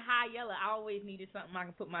 being high yellow, I always needed something I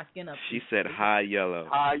can put my skin up to. She said high yellow.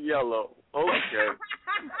 High yellow. Okay.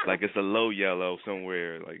 Like it's a low yellow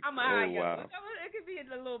somewhere. Like, I'm a high yellow. It could be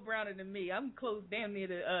a little browner than me. I'm close damn near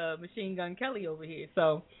to Machine Gun Kelly over here.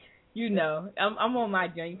 So, I'm on my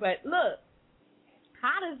journey. But look,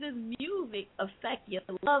 how does this music affect your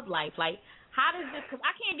love life? Like, how does this? Because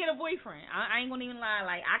I can't get a boyfriend. I ain't gonna even lie.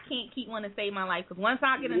 Like, I can't keep one to save my life. Because once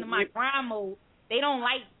I get into my grind mode, they don't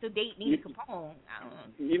like to date Nina Capone. I don't know.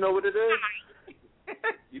 You know what it is?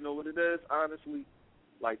 You know what it is? Honestly,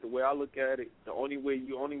 like the way I look at it, the only way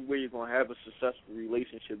you're gonna have a successful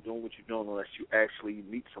relationship doing what you're doing unless you actually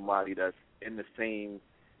meet somebody that's in the same.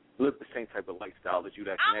 Live the same type of lifestyle that you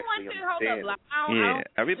that can actually understand.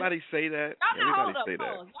 Everybody say that. Y'all not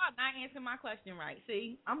answering my question right.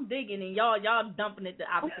 See, I'm digging and y'all dumping it the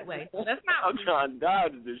opposite way. That's not. I'm trying to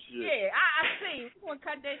dodge this shit. Yeah, I see. We're gonna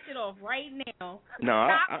cut that shit off right now.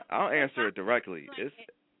 No, I'll answer it directly.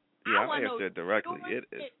 I'll answer it directly. It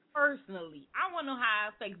is personally. I want to know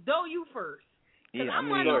how it affects. You first. Yeah, I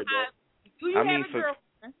want to know how. Do you have a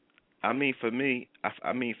girlfriend? I mean, for me, at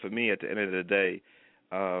the end of the day.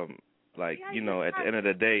 At the end of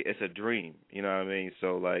the day, it's a dream. You know what I mean?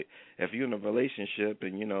 So, like, if you're in a relationship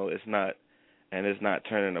and, it's not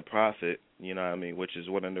turning a profit, you know what I mean, which is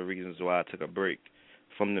one of the reasons why I took a break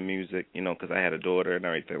from the music, because I had a daughter and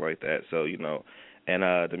everything like that. So, and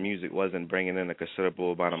the music wasn't bringing in a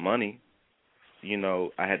considerable amount of money,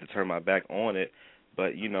 I had to turn my back on it.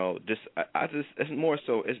 But, it's more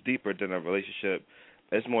so, it's deeper than a relationship.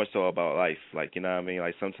 It's more so about life. Like, you know what I mean?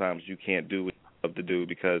 Like, sometimes you can't do what to do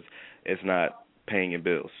because it's not paying your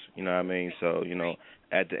bills, you know what I mean? So,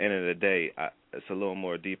 at the end of the day, it's a little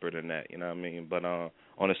more deeper than that, you know what I mean? But on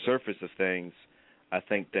the surface of things, I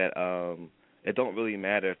think that it don't really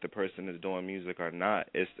matter if the person is doing music or not.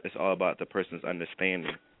 It's all about the person's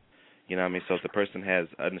understanding, you know what I mean? So if the person has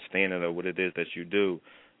understanding of what it is that you do,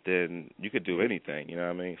 then you could do anything, you know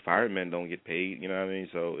what I mean? Firemen don't get paid, you know what I mean?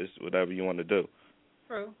 So it's whatever you want to do.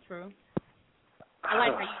 True. I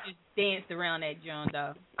like how you just danced around that, John,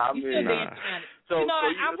 though. You still danced around it.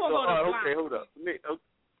 I'm going to go to okay, hold up.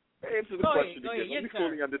 Answer the question again. Let me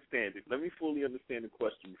fully understand it. Let me fully understand the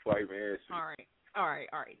question before I even answer it. All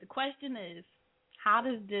right. The question is, how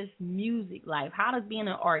does this music life, how does being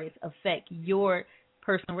an artist affect your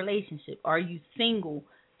personal relationship? Are you single?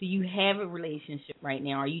 Do you have a relationship right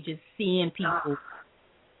now? Are you just seeing people?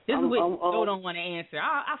 This is what Joe don't want to answer.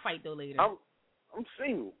 I'll fight though later. I'm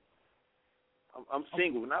single. I'm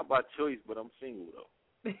single, not by choice, but I'm single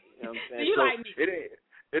though. You know what I'm saying? You like me?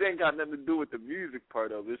 It ain't got nothing to do with the music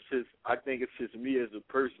part of it. It's just I think it's just me as a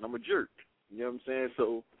person. I'm a jerk. You know what I'm saying?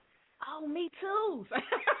 So. Oh, me too.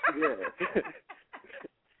 Yeah.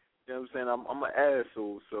 You know what I'm saying? I'm an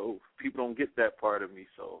asshole, so people don't get that part of me.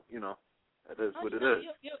 So That is what it is.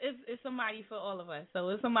 It's somebody for all of us. So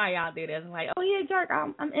it's somebody out there that's like, oh yeah, jerk.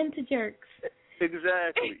 I'm into jerks.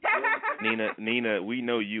 Exactly. Nina, we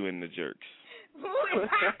know you in the jerks.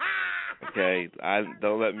 Okay,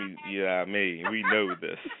 don't let me. Yeah, we know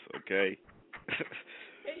this. Okay.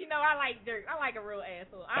 You know, I like jerks. I like a real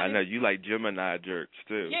asshole. I know you like Gemini jerks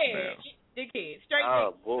too. Yeah, dickhead, straight.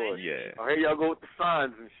 Oh boy. Yeah. Oh, here y'all go with the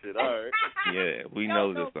signs and shit. All right. Yeah, we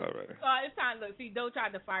know this already. It's time. Look, see, Doe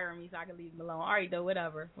tried to fire me so I could leave him alone. All right, Doe,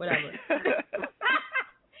 whatever.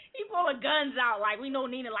 He pulling guns out like we know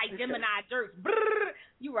Nina like Gemini jerks. Brrr.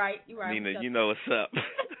 You right. Nina, you know what's up.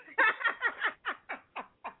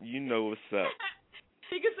 You know what's up.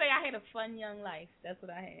 You can say I had a fun young life. That's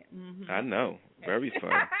what I had. Mm-hmm. I know. Very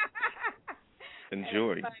fun.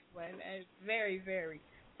 Enjoy. Very, very.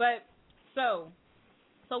 But so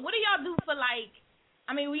what do y'all do for like?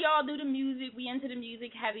 I mean, we all do the music. We into the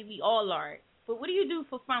music heavy. We all are. But what do you do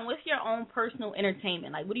for fun? What's your own personal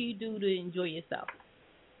entertainment? Like, what do you do to enjoy yourself?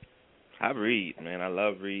 I read, man. I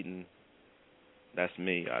love reading. That's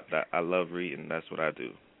me. I love reading. That's what I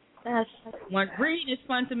do. Reading is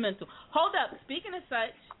fundamental. Hold up. Speaking of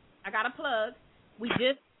such, I got a plug. We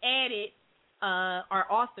just added our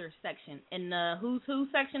author section in the Who's Who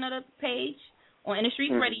section of the page on In the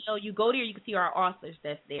Streets Radio. You go there, you can see our authors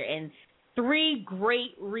that's there, and 3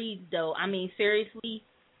 great reads though. I mean, seriously,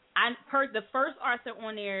 I heard the first author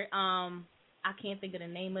on there. I can't think of the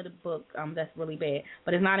name of the book. That's really bad,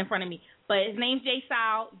 but it's not in front of me. But his name's Jay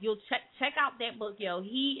Sal. You'll check out that book, yo.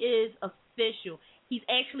 He is official. He's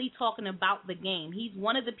actually talking about the game. He's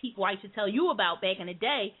one of the people I should tell you about back in the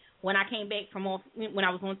day when I came back from when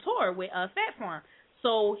I was on tour with Fat Farm.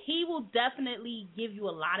 So he will definitely give you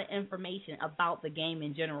a lot of information about the game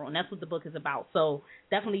in general, and that's what the book is about. So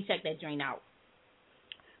definitely check that joint out.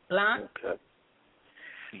 Blanc? Okay.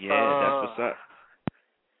 Yeah, that's what's up.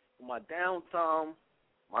 My downtime,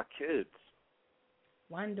 my kids.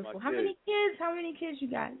 Wonderful. How many kids? How many kids you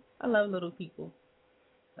got? I love little people.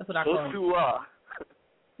 That's what I call them. So do I.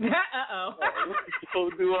 Uh-oh. So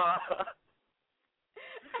do I.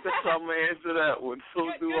 That's how I'm going to answer that one. So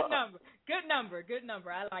do I. Good number.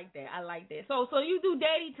 I like that. So you do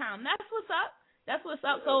daddy time. That's what's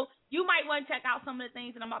up. So you might want to check out some of the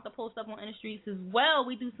things that I'm about to post up on In the Streets as well.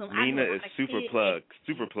 We do some. Nina is super plugged.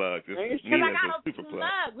 Super plugged. Nina is a super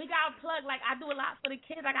plug. We got a plug. Like, I do a lot for the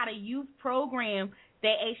kids. I got a youth program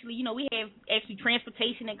that actually, we have actually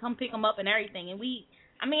transportation and come pick them up and everything. And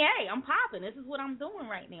hey, I'm popping. This is what I'm doing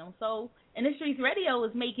right now. So In the Streets Radio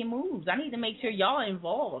is making moves. I need to make sure y'all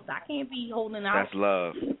involved. I can't be holding out. That's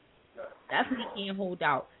love. Definitely can't hold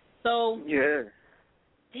out. So yeah.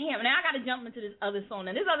 Damn, now I got to jump into this other song.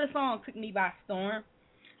 Now, this other song took me by storm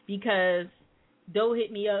because Doe hit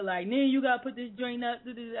me up like, "Man, you got to put this joint up."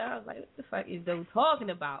 I was like, what the fuck is Doe talking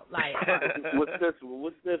about? Like, What's this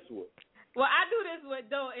one? Well, I do this with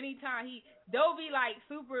Doe anytime Doe be like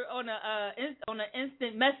super on the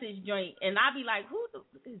instant message joint, and I be like, who the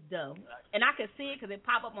fuck is Doe? And I can see it because it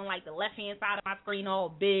pop up on like the left hand side of my screen all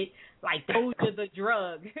big, like doja the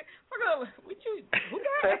drug. Who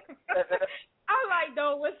that? I was like,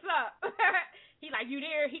 Doe, what's up? He like, you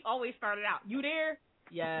there? He always started out, you there?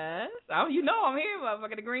 Yes. Oh, you know I'm here,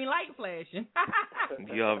 motherfucker. The green light flashing.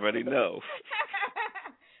 You already know.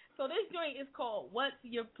 So this joint is called What's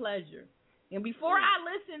Your Pleasure? And before I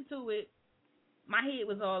listened to it, my head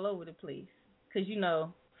was all over the place. Because,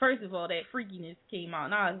 first of all, that freakiness came out.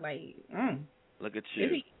 And I was like, Look at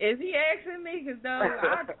you. Is he asking me? Because,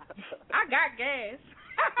 I got gas.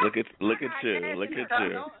 Look at you. Look at you.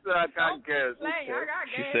 I got gas.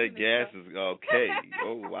 She said gas is okay.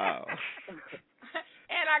 Oh, wow.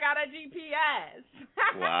 And I got a GPS.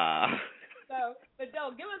 Wow. So, but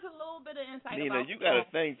Doe, give us a little bit of insight. Nina, you got a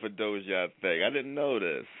thing for Doja thing. I didn't know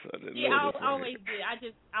this. I always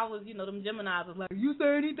did. I was, them Geminis was like, you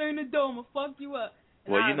say anything to Doe, I'm gonna fuck you up.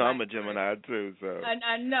 And well, I'm a Gemini too, so.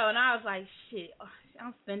 I know, and I was like, shit,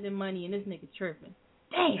 I'm spending money and this nigga tripping.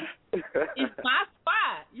 Damn, it's my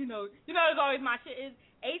squad. It's always my shit.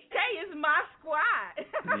 HK is my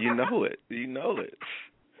squad. You know it.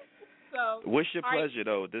 So, what's your pleasure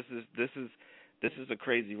though? This is a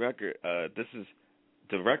crazy record. This is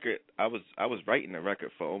the record. I was writing the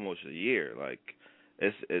record for almost a year. Like,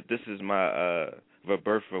 this is my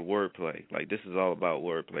rebirth for wordplay. Like, this is all about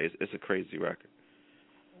wordplay. It's a crazy record.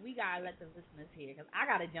 We gotta let the listeners hear because I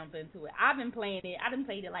gotta jump into it. I've been playing it. I've been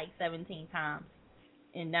played it like 17 times,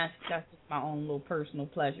 and that's just my own little personal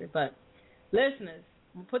pleasure. But listeners,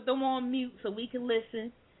 I'm gonna put them on mute so we can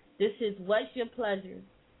listen. This is What's Your Pleasure?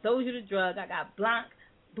 Doja the Drug. I got Blanc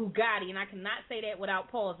Bugatti, and I cannot say that without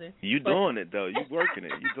pausing. You doing it though? You working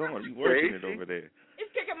it? You working it over there?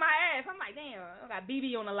 It's kicking my ass. I'm like, damn. I got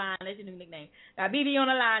BB on the line. That's your new nickname. Got BB on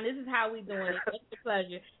the line. This is how we doing it. It's a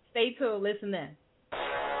pleasure. Stay tuned. Listen in.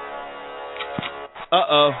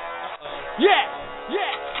 Yeah.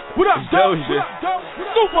 What up, doja?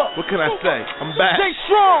 Super. What can I say? I'm back. Stay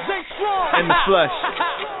strong. In the flesh.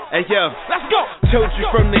 Hey, yo. Let's go. Told you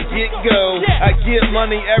from the get-go. I get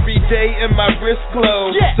money every day and my wrist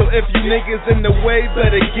glow. So if you niggas in the way,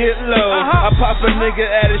 better get low. I pop a nigga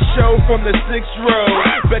at a show from the 6th row.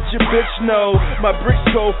 Bet your bitch know. My bricks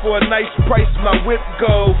go for a nice price, my whip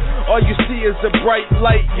go. All you see is a bright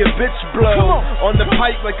light, your bitch blow. On the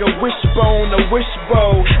pipe like a wishbone, a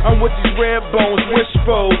wishbow. I'm with these red bones,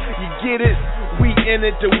 wishful. You get it? We in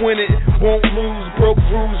it to win it. Won't lose, broke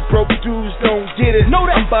rules, broke dudes don't get it.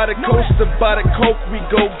 I'm by the coast, by the coke, we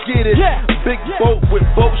go get it. Big boat with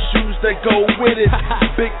boat shoes that go with it.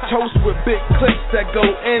 Big toast with big clips that go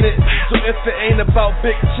in it. So if it ain't about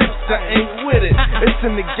big chips, I ain't with it. It's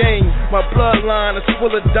in the game. My bloodline is full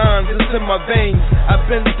of dimes, it's in my veins. I've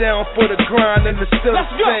been down for the grind and it's still the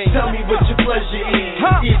same. Tell me what your pleasure is.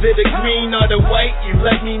 Either the green or the white. You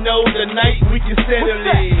let me know the night we can settle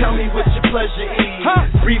it. Tell me what your pleasure is.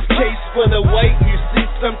 Briefcase for the white. You see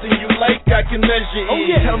something you like, I can measure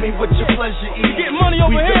it. Tell me what your pleasure is. Get money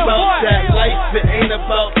over here, about boy. That life, it ain't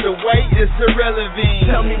about the white, it's irrelevant.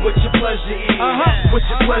 Tell me what your pleasure is. What's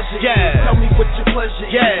your pleasure is? Tell me what your pleasure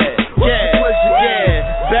is. What's your pleasure is?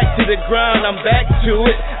 Back to the grind, I'm back to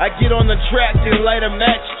it. I get on the track and light a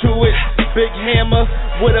match to it. Big hammer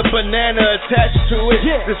with a banana attached to it.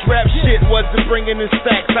 This rap shit wasn't bringing in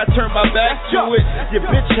stacks, I turned my back to it. Your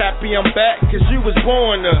bitch happy I'm back, cause you was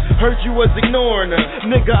born her. Heard you was ignoring her.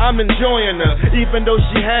 Nigga, I'm enjoying her. Even though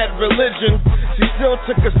she had religion, she still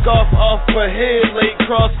took a scarf off her head, laid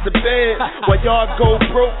across the bed. While y'all go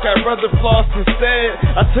broke, I'd rather floss instead.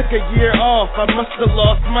 I took a year off, I must have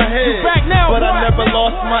lost my head. But I never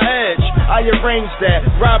lost my edge. I arranged that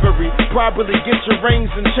robbery, probably get your rings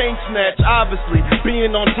and chain snatch. Obviously,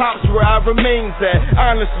 being on top's where I remains at.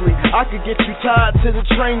 Honestly, I could get you tied to the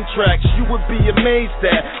train tracks. You would be amazed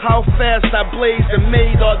at how fast I blazed and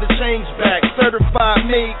made all the change back. Certified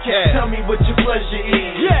made cat. Tell me what your pleasure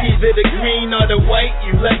is. Either the green or the white.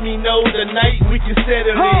 You let me know the night we can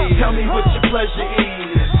settle it. Tell me what your pleasure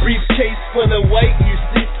is. Briefcase for the white. You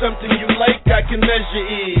see something you like, I can measure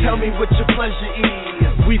it. Tell me what your pleasure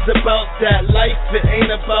is. We's about that life, it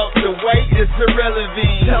ain't about the white, it's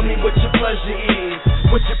irrelevant. Tell me what your pleasure is.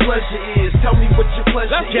 What your pleasure is. Tell me what your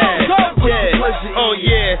pleasure is. Oh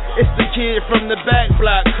yeah, it's the kid from the back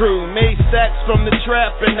block crew. Made stacks from the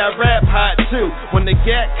trap and I rap hot too. When the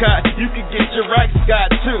gat caught, you could get your racks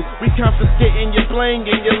got too. We confiscating your bling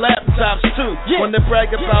and your laptops too. Wanna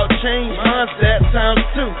brag about change, mine's that times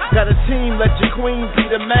two. Got a team, let your queen be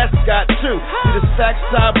the mascot too. See the stack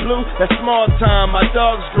side blue, that's small time, my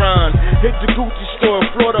dogs grind. Hit the Gucci store,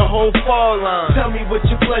 floor the whole fall line. Tell me what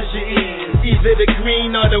your pleasure is. Either the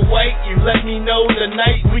green or the white, you let me know the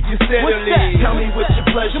night we can settle it. Tell me what your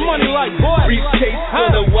pleasure is. Briefcase for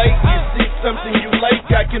the white, you see something you like,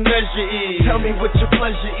 I can measure it. Tell me what your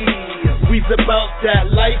pleasure is. We's about that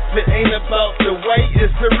life, it ain't about the white,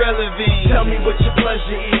 it's irrelevant. Tell me what your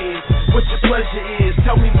pleasure is. What your pleasure is.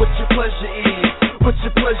 Tell me what your pleasure is. What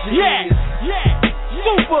your pleasure is.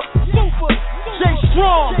 Super, Jay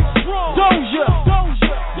Strong, Doja.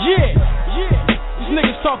 These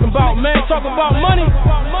niggas talking about, man, talking about money.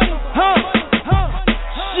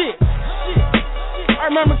 Shit. I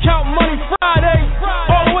remember counting money Friday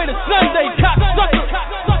all the way to Sunday.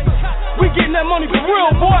 Cocksucker. We getting that money for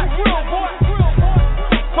real, boy.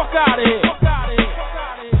 Fuck out of here.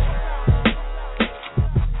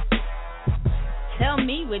 Tell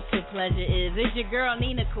me what your pleasure is. It's your girl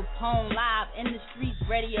Nina Capone live in the streets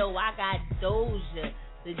radio. I got Doja,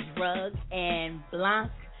 the drug, and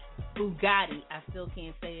Blanc Bugatti. I still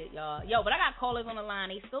can't say it, y'all. Yo, but I got callers on the line.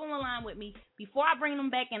 They still on the line with me. Before I bring them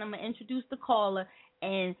back in, I'm going to introduce the caller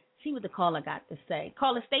and see what the caller got to say.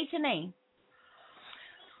 Caller, state your name.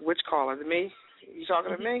 Which caller? Me? You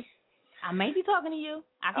talking to me? I may be talking to you.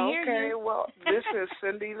 I can hear you. Okay, well, this is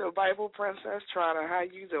Cindy, the Bible Princess Trotter. How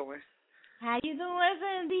you doing? How you doing,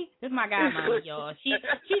 Cindy? This is my guy, mama, y'all. She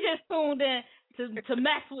just tuned in to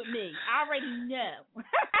mess with me. I already know.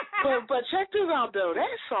 but check this out, though.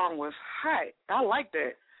 That song was hot. I like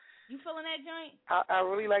that. You feeling that joint? I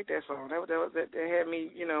really like that song. That had me,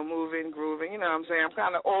 moving, grooving. You know what I'm saying? I'm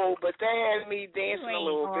kind of old, but that had me dancing a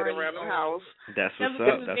little bit around the house. That's what's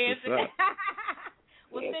up. That's what's up.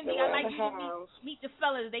 Well, Cindy, I'd like you to meet the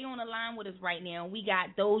fellas. They on the line with us right now. We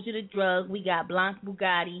got Doja the Drug. We got Blanc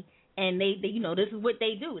Bugatti. and they this is what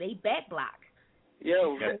they do. They back block.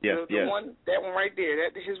 Yo, the one, that one right there,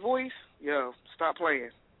 that his voice. Yo, stop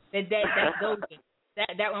playing. That's dozy.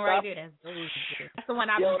 That one right there, that's dozy. That's the one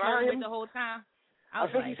I've been playing with the whole time. I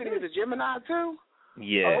think he said he was a Gemini too.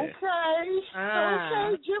 Yeah. Okay,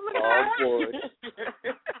 Gemini. Oh,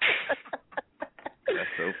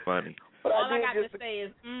 that's so funny. But all I got to say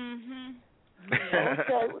is,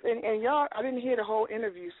 Okay, and y'all, I didn't hear the whole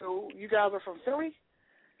interview. So you guys are from Philly?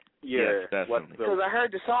 Yeah, definitely. Because I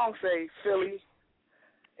heard the song say Philly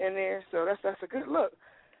in there, so that's a good look.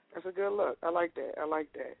 That's a good look. I like that.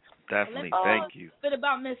 Definitely. Thank you. A bit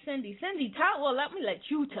about Miss Cindy. Cindy, let me let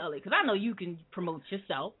you tell it, because I know you can promote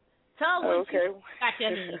yourself. Tell what you got your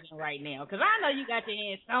hands in right now, because I know you got your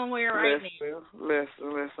hands somewhere right now.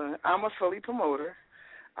 Listen. I'm a Philly promoter.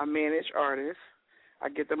 I manage artists. I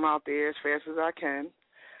get them out there as fast as I can.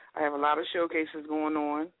 I have a lot of showcases going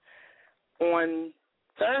on. On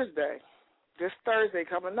Thursday, this Thursday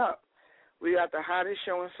coming up, we got the hottest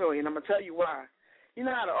show in Philly, and I'm going to tell you why. You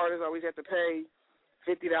know how the artists always have to pay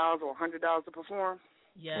 $50 or $100 to perform?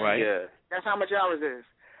 Yeah. Right. Yeah. That's how much ours is.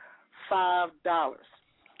 $5.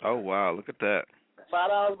 Oh, wow. Look at that.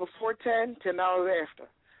 $5 before 10, $10 after.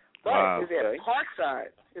 But wow. Is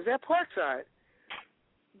that Parkside?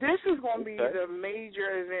 This is going to be the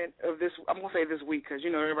major event of this. I'm going to say this week because,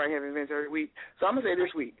 everybody has events every week. So I'm going to say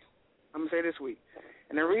this week.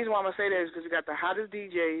 And the reason why I'm going to say that is because we got the hottest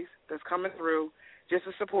DJs that's coming through just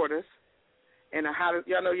to support us. And the hottest,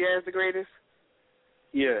 y'all know Yaz the Greatest?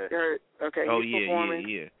 Yeah. Okay, he's performing.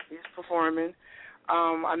 Yeah. He's performing.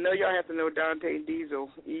 I know y'all have to know Dante Diesel,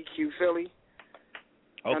 EQ Philly.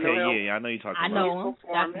 Okay, I know you're talking about. I know him.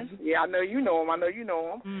 Performing. Yeah, I know you know him.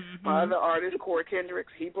 Mm-hmm. My other artist, Corey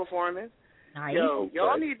Kendricks, he performing. Nice. Yo,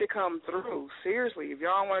 y'all need to come through. Seriously, if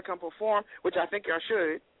y'all want to come perform, which I think y'all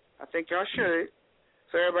should,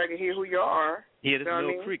 so everybody can hear who y'all are. Yeah, this is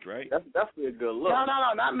Mill Creek, right? That's definitely a good look. No,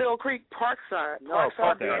 not Mill Creek, Parkside.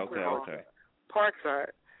 Okay.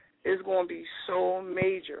 Parkside is going to be so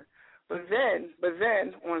major. But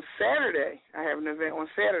then on Saturday, I have an event on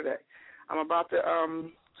Saturday. I'm about to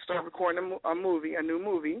start recording a new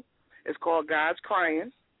movie. It's called God's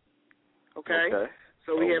Crying. Okay.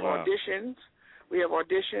 So we have auditions. We have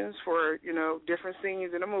auditions for, different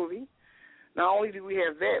scenes in the movie. Not only do we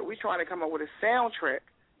have that, we're trying to come up with a soundtrack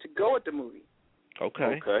to go with the movie.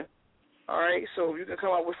 Okay. All right. So if you can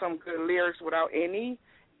come up with some good lyrics without any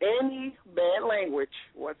bad language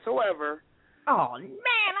whatsoever. Oh,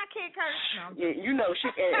 man, I can't curse. No, yeah, she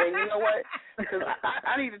and you know what? Because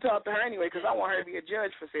I need to talk to her anyway because I want her to be a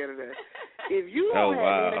judge for Saturday. If you don't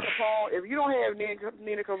have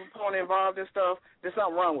Nina Capone involved in stuff, there's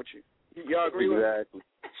something wrong with you. Y'all agree with that?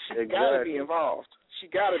 She got to be involved. She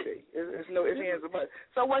got to be. It's no ifs, ands, or buts.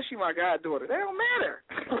 So what's she my goddaughter? That don't matter.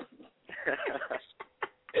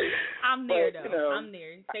 I'm there, though. I'm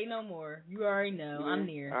there. Say no more. You already know. I'm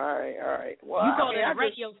there. All right. Well, you call it a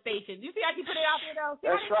radio station. You see how you put it out there, though?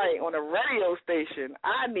 That's right. On a radio station,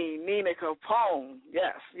 I need Nina Capone.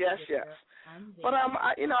 Yes. But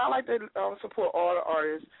I like to support all the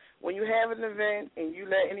artists. When you have an event and you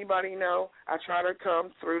let anybody know, I try to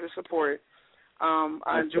come through to support.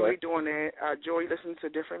 I enjoy doing that. I enjoy listening to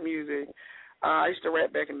different music. I used to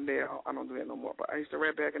rap back in the day. I don't do that no more, but I used to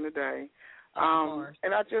rap back in the day.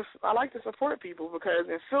 And I like to support people because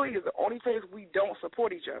in Philly is the only place we don't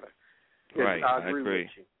support each other. Right, I agree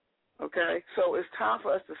with you. Okay, so it's time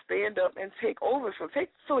for us to stand up and take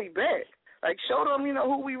Philly back. Like, show them,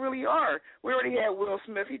 who we really are. We already had Will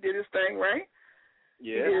Smith. He did his thing, right?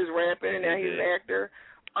 Yeah. He did his rapping, and now he's an actor.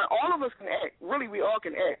 All of us can act. Really, we all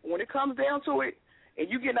can act. When it comes down to it, and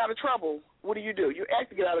you get out of trouble, what do? You act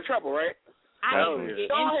to get out of trouble, right? I didn't get in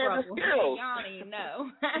trouble. Skills. Y'all don't even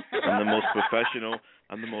know. I'm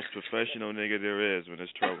the most professional nigga there is when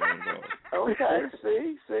there's trouble involved. Okay,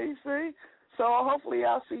 see. So hopefully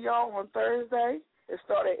I'll see y'all on Thursday. It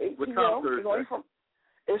starts at 8 p.m.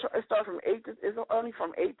 It starts from 8 to, it's only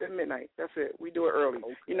from 8 to midnight. That's it. We do it early.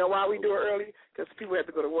 Okay. You know why we do it early? Because people have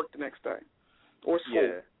to go to work the next day or school.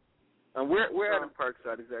 Yeah. And we're at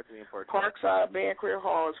Parkside, exactly in Parkside. Parkside Banquet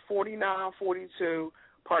Hall is 4942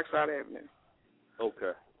 Parkside Avenue.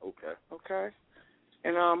 Okay.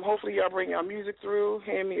 And hopefully y'all bring y'all music through.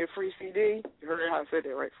 Hand me a free CD. You heard how I said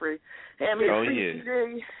that, right? Free. Hand me a free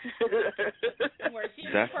CD.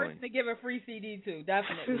 She's the person to give a free CD to,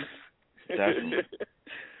 definitely.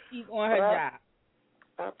 She's on her job.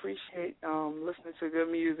 I appreciate listening to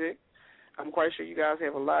good music. I'm quite sure you guys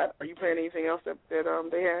have a lot. Are you playing anything else that they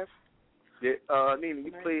have? Yeah, Nina,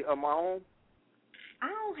 you play My Own? I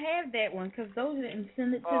don't have that one because Doja didn't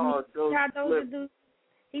send it to me. Doja How Doja do?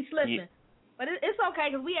 He's slipping. Yeah. But it's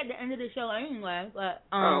okay because we at the end of the show anyway. But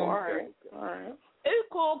all right. It's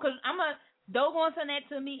cool because Doe gonna send that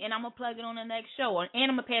to me and I'm gonna plug it on the next show, and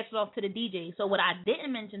I'm gonna pass it off to the DJs. So what I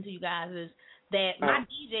didn't mention to you guys is that my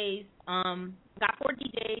DJs got 4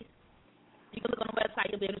 DJs. You can look on the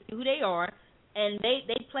website, you'll be able to see who they are, and they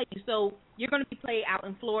play you. So you're gonna be played out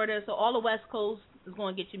in Florida. So all the West Coast is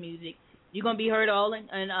gonna get your music. You're gonna be heard all in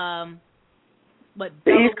but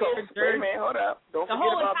the East Coast. Wait a minute, hold up. Don't forget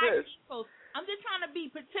about this. East Coast. I'm just trying to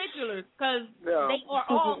be particular because they are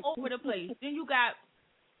all over the place. Then you got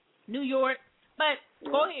New York, but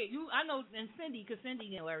go ahead. I know, and Cindy, because Cindy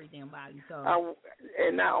know everything about you. So.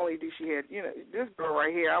 And not only do she have, this girl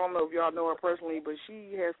right here. I don't know if y'all know her personally, but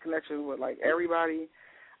she has connections with like everybody.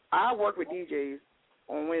 I work with DJs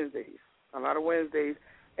on Wednesdays, a lot of Wednesdays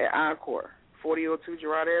at Encore, 4002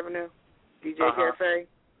 Girard Avenue, DJ Cafe.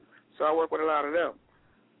 So I work with a lot of them.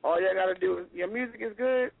 All y'all got to do is, your music is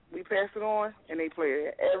good, we pass it on, and they play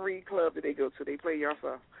it at every club that they go to. They play your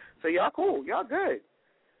stuff. So y'all cool. Y'all good.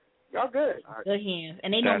 Y'all good. Good hands.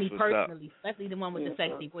 And they know me personally, especially the one with the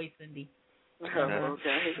sexy voice, Cindy. Okay.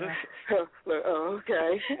 Look,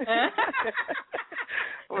 okay.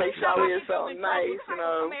 Make sure it's so nice, I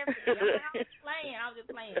was just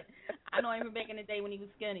playing. I know him back in the day when he was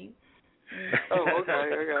skinny.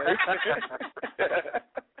 Okay.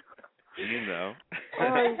 All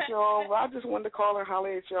right, y'all. Well, I just wanted to call and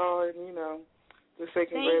holler at y'all and, just say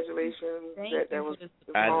congratulations. That was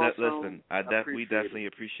awesome. Listen, we definitely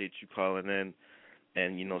appreciate you calling in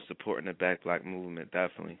and, supporting the Back Block movement,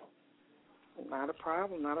 definitely. Not a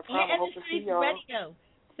problem. And Hope to see y'all. Radio.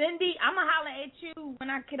 Cindy, I'm going to holler at you when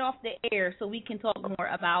I get off the air so we can talk more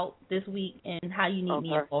about this week and how you need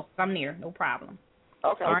me involved. I'm there. No problem.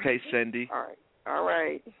 Okay. Okay, Cindy. All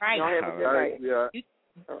right. Y'all have a good night. Yeah.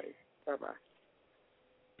 All right. Bye-bye.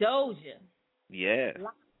 Doja. Yeah.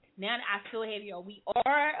 Now that I still have y'all, we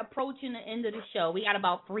are approaching the end of the show. We got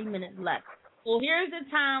about 3 minutes left. So here's the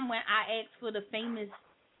time when I ask for the famous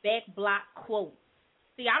Back Block quote.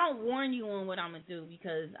 See, I don't warn you on what I'm going to do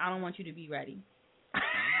because I don't want you to be ready.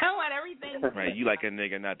 I want everything. Right, you like a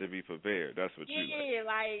nigga not to be prepared. That's what you like. Yeah,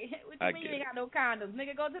 like, what you mean you ain't got no condoms?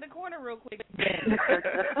 Nigga, go to the corner real quick.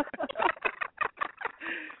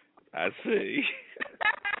 I see.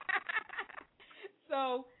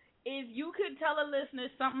 So, if you could tell a listener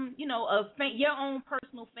something, your own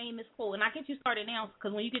personal famous quote, and I get you started now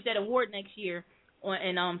because when you get that award next year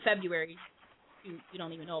in February, you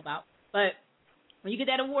don't even know about, but when you get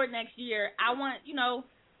that award next year, I want you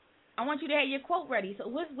to have your quote ready. So,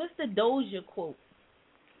 what's the Doja quote?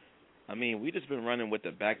 I mean, we just been running with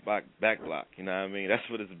the back block. You know what I mean? That's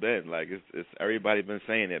what it's been. Like it's everybody been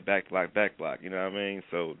saying it, back block. You know what I mean?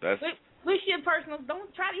 So that's. What's your personal?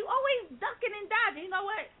 Don't try. You always ducking and dodging. You know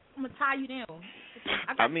what? I'm gonna tie you down.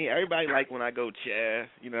 I mean, everybody like when I go chair.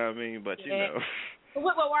 You know what I mean? But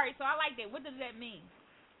What worry? So I like that. What does that mean?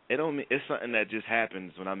 It don't mean it's something that just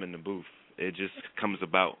happens when I'm in the booth. It just comes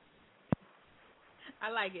about.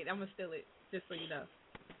 I like it. I'm gonna steal it just so you know.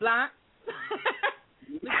 Blanc.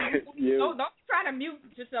 Don't try to mute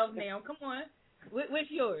yourself now. Come on.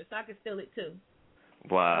 What's yours? So I can steal it too.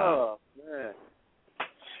 Wow. Oh man,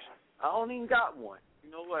 I don't even got one. You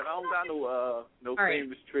know what? I don't got no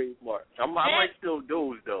famous trademark. I might steal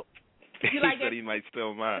those though. He said he might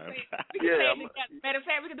steal mine. Matter of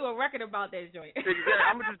fact, we can do a record about that joint. Exactly.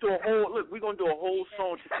 I'm gonna just do a whole. Look, we're gonna do a whole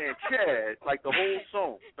song to saying Chad, like the whole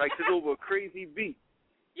song, like just over a crazy beat.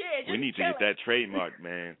 Yeah, we need to get that trademark,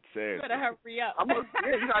 man. You better hurry up.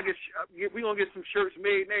 We're gonna get some shirts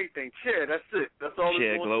made and everything. Chad, that's it. That's all.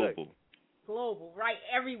 Chad Global. Say. Global, right?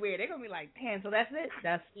 Everywhere. They're gonna be like, damn. So that's it.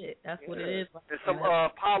 That's what it is. And some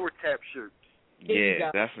power tap shirts.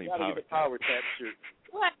 Yeah, definitely power tap shirts.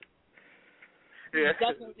 What? Yeah,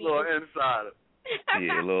 a little insider.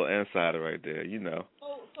 Yeah, a little insider right there.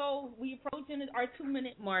 So we approaching our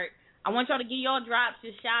 2-minute mark. I want y'all to get y'all drops,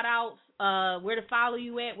 your shout outs, where to follow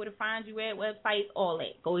you at, where to find you at, websites, all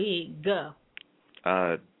that. Go ahead, go.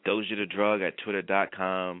 Doja the Drug at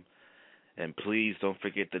Twitter.com. And please don't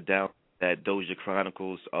forget to download that Doja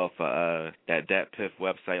Chronicles off that Piff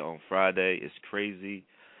website on Friday. It's crazy.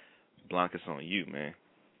 Blanc, it's on you, man.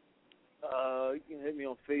 You can hit me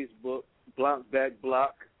on Facebook, Blanc Back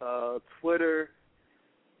Block, Twitter,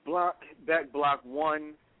 Blanc Back Block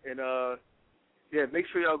 1, and make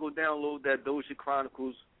sure y'all go download that Doja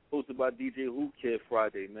Chronicles hosted by DJ Who Kid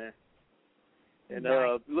Friday, man. And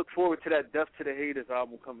look forward to that Death to the Haters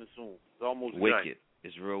album coming soon. It's almost wicked. Night.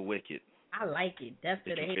 It's real wicked. I like it. Death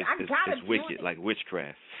to the Haters. It's wicked, like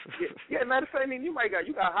witchcraft. Yeah, matter of fact, I mean, you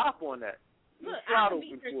got hop on that. Look, I'll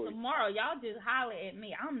be here tomorrow. Y'all just holler at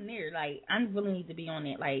me. I'm there. Like, I really need to be on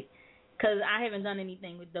it. Like, Because I haven't done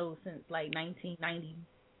anything with those since like 1990.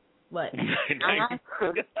 What?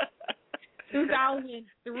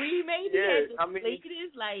 2003 maybe. Yeah, I mean,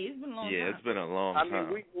 latest. Like, it's been a long time. Yeah, it's been a long time.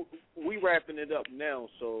 I mean, we wrapping it up now,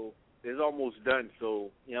 so it's almost done.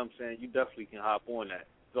 So, you know what I'm saying? You definitely can hop on that.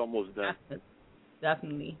 It's almost done.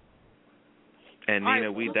 Definitely. And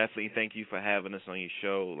Nina, we definitely thank you for having us on your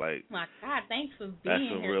show. Like, my God, thanks for being that's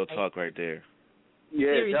some here. real talk right there. Yeah,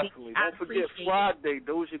 Seriously, definitely. Don't forget Friday,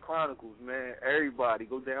 Doja Chronicles, man. Everybody,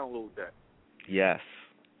 go download that. Yes.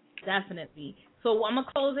 Definitely. So I'm going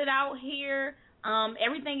to close it out here.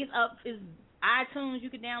 Everything is up. Is iTunes. You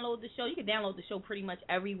can download the show. You can download the show pretty much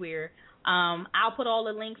everywhere. I'll put all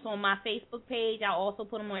the links on my Facebook page. I'll also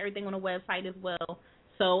put them on everything on the website as well.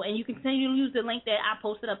 So, and you can continue to use the link that I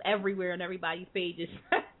posted up everywhere on everybody's pages.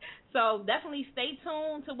 So definitely stay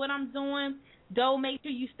tuned to what I'm doing. Doe, make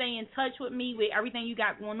sure you stay in touch with me with everything you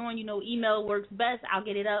got going on. You know, email works best. I'll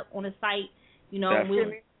get it up on the site. You know,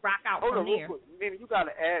 we'll rock out from there. Man, you got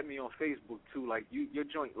to add me on Facebook, too. Like, your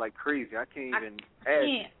joint like crazy. I can't even add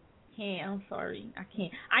you. I'm sorry. I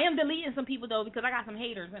can't. I am deleting some people, though, because I got some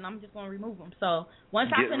haters, and I'm just going to remove them. So once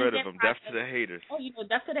I finish rid of them. Death to the haters. Oh, you know,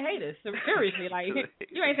 death to the haters. So, seriously, like,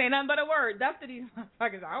 you ain't saying nothing but a word. Death to these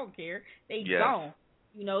motherfuckers. I don't care. They gone.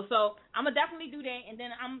 You know, so I'm going to definitely do that. And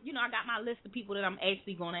then, I got my list of people that I'm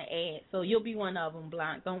actually going to add. So you'll be one of them,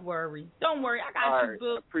 Blanc. Don't worry. I got you,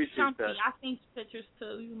 Book. Appreciate that. I seen pictures,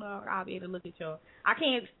 too. You know, I'll be able to look at y'all. I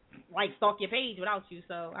can't, stalk your page without you,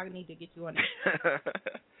 so I need to get you on there.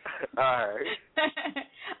 All right.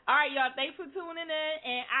 All right, y'all. Thanks for tuning in,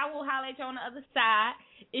 and I will holler at you on the other side.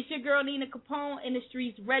 It's your girl, Nina Capone, in the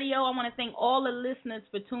Streets Radio. I want to thank all the listeners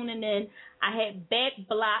for tuning in. I had Back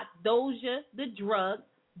Block, Doja, The Drug,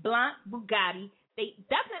 Blanc Bugatti. They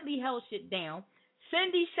definitely held shit down.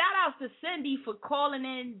 Cindy, shout out to Cindy for calling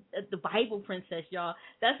in the Bible Princess, y'all.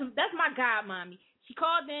 That's my god, mommy. She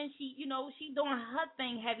called in. She doing her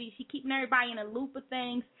thing heavy. She keeping everybody in a loop of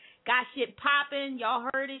things. Got shit popping. Y'all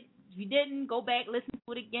heard it. If you didn't, go back, listen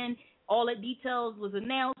to it again. All the details was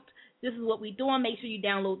announced. This is what we doing. Make sure you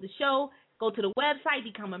download the show. Go to the website,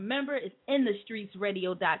 become a member. It's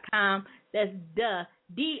inthestreetsradio.com. That's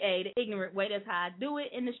D-A, the ignorant way. That's how I do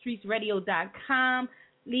it. Inthestreetsradio.com.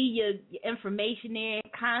 Leave your information there.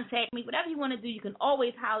 Contact me. Whatever you want to do, you can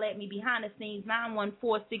always holler at me behind the scenes,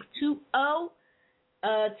 914-620.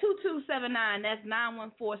 2279, that's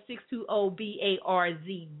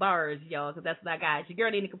 914-620-BARZ, bars, y'all, because that's what I got. It's your girl,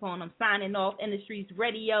 Nina Capone. I'm signing off in the Streets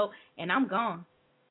Radio, and I'm gone.